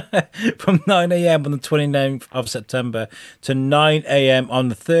 From 9 a.m. on the 29th of September to 9 a.m. on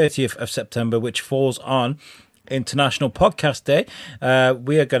the 30th of September, which falls on International Podcast Day,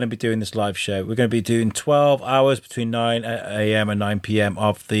 we are going to be doing this live show. We're going to be doing 12 hours between 9 a.m. and 9 p.m.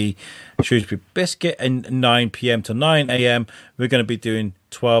 of the Shrewsbury Biscuit, and 9 p.m. to 9 a.m. we're going to be doing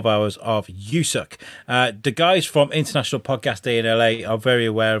 12 hours of You Suck. The guys from International Podcast Day in LA are very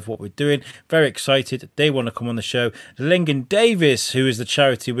aware of what we're doing, very excited. They want to come on the show. Lincoln Davis, who is the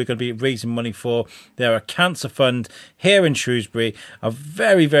charity we're going to be raising money for, they're a cancer fund here in Shrewsbury, are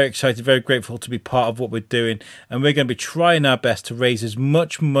very, very excited, very grateful to be part of what we're doing, and we're going to be trying our best to raise as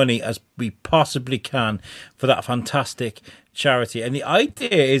much money as we possibly can for that fantastic charity. And the idea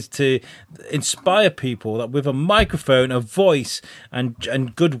is to inspire people that with a microphone, a voice, and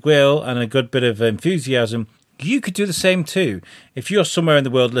goodwill and a good bit of enthusiasm, you could do the same too. If you're somewhere in the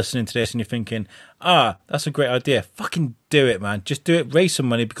world listening to this and you're thinking, that's a great idea, fucking do it, man. Just do it, raise some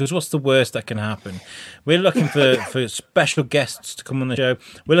money, because what's the worst that can happen? We're looking for special guests to come on the show.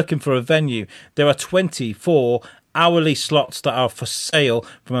 We're looking for a venue. There are 24 hourly slots that are for sale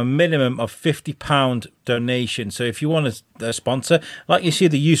from a minimum of £50 donation. So if you want a sponsor, like you see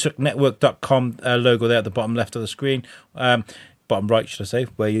the usucknetwork.com logo there at the bottom left of the screen, bottom right, should I say,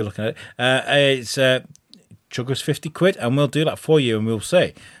 where you're looking at it, it's chug us 50 quid and we'll do that for you, and we'll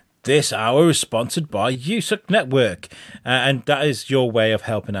say, this hour is sponsored by USUC Network, and that is your way of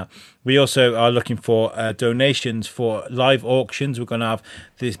helping out. We also are looking for donations for live auctions. We're going to have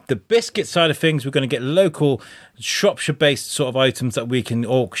the biscuit side of things. We're going to get local Shropshire-based sort of items that we can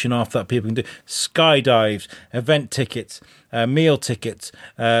auction off that people can do. Skydives, event tickets, meal tickets,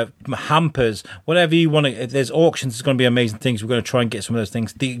 hampers, whatever you want to. If there's auctions, it's going to be amazing things. We're going to try and get some of those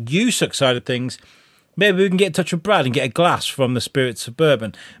things. The USUC side of things, maybe we can get in touch with Brad and get a glass from the Spirit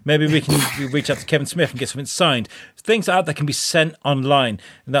Suburban. Maybe we can reach out to Kevin Smith and get something signed. Things out that can be sent online,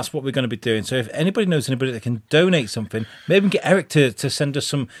 and that's what we're going to be doing. So if anybody knows anybody that can donate something, maybe we can get Eric to send us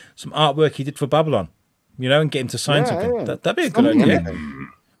some artwork he did for Babylon, and get him to sign something. Yeah. That'd be a good idea.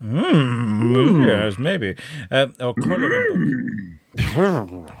 Yes, maybe. Or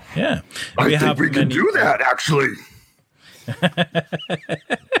yeah. I think we can do that, actually.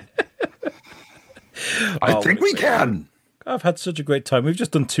 I think we can. I've had such a great time. We've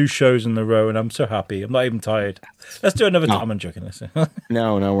just done 2 shows in a row, and I'm so happy. I'm not even tired. Let's do another time. I'm joking.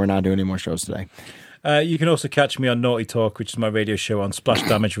 No, we're not doing any more shows today. You can also catch me on Naughty Talk, which is my radio show on Splash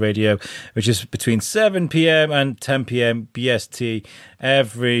Damage Radio, which is between 7 p.m. and 10 p.m. BST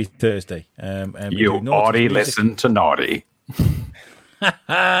every Thursday. You already listen to Naughty.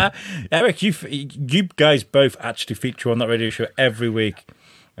 Eric, you guys both actually feature on that radio show every week.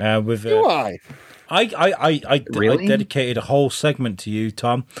 With I Really? dedicated a whole segment to you,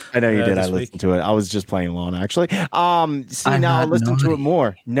 Tom. I know you did. I this listened week. to it. I was just playing along, actually. Now I listen to it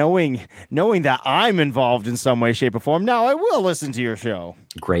more, knowing that I'm involved in some way, shape, or form. Now I will listen to your show.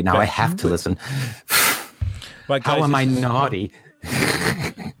 Great. Now I have to listen. Right, guys, How am I naughty?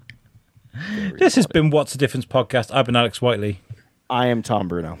 This has been What's the Difference podcast. I've been Alex Whiteley. I am Tom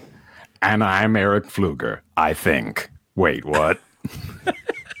Bruno. And I'm Eric Pfluger, I think. Wait, what?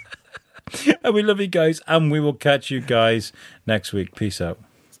 And we love you guys, and we will catch you guys next week. Peace out.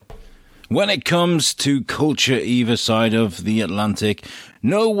 When it comes to culture either side of the Atlantic,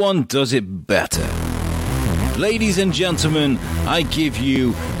 no one does it better. Ladies and gentlemen, I give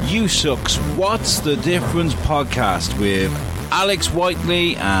you USUC's What's the Difference podcast with Alex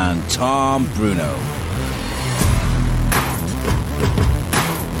Whiteley and Tom Bruno.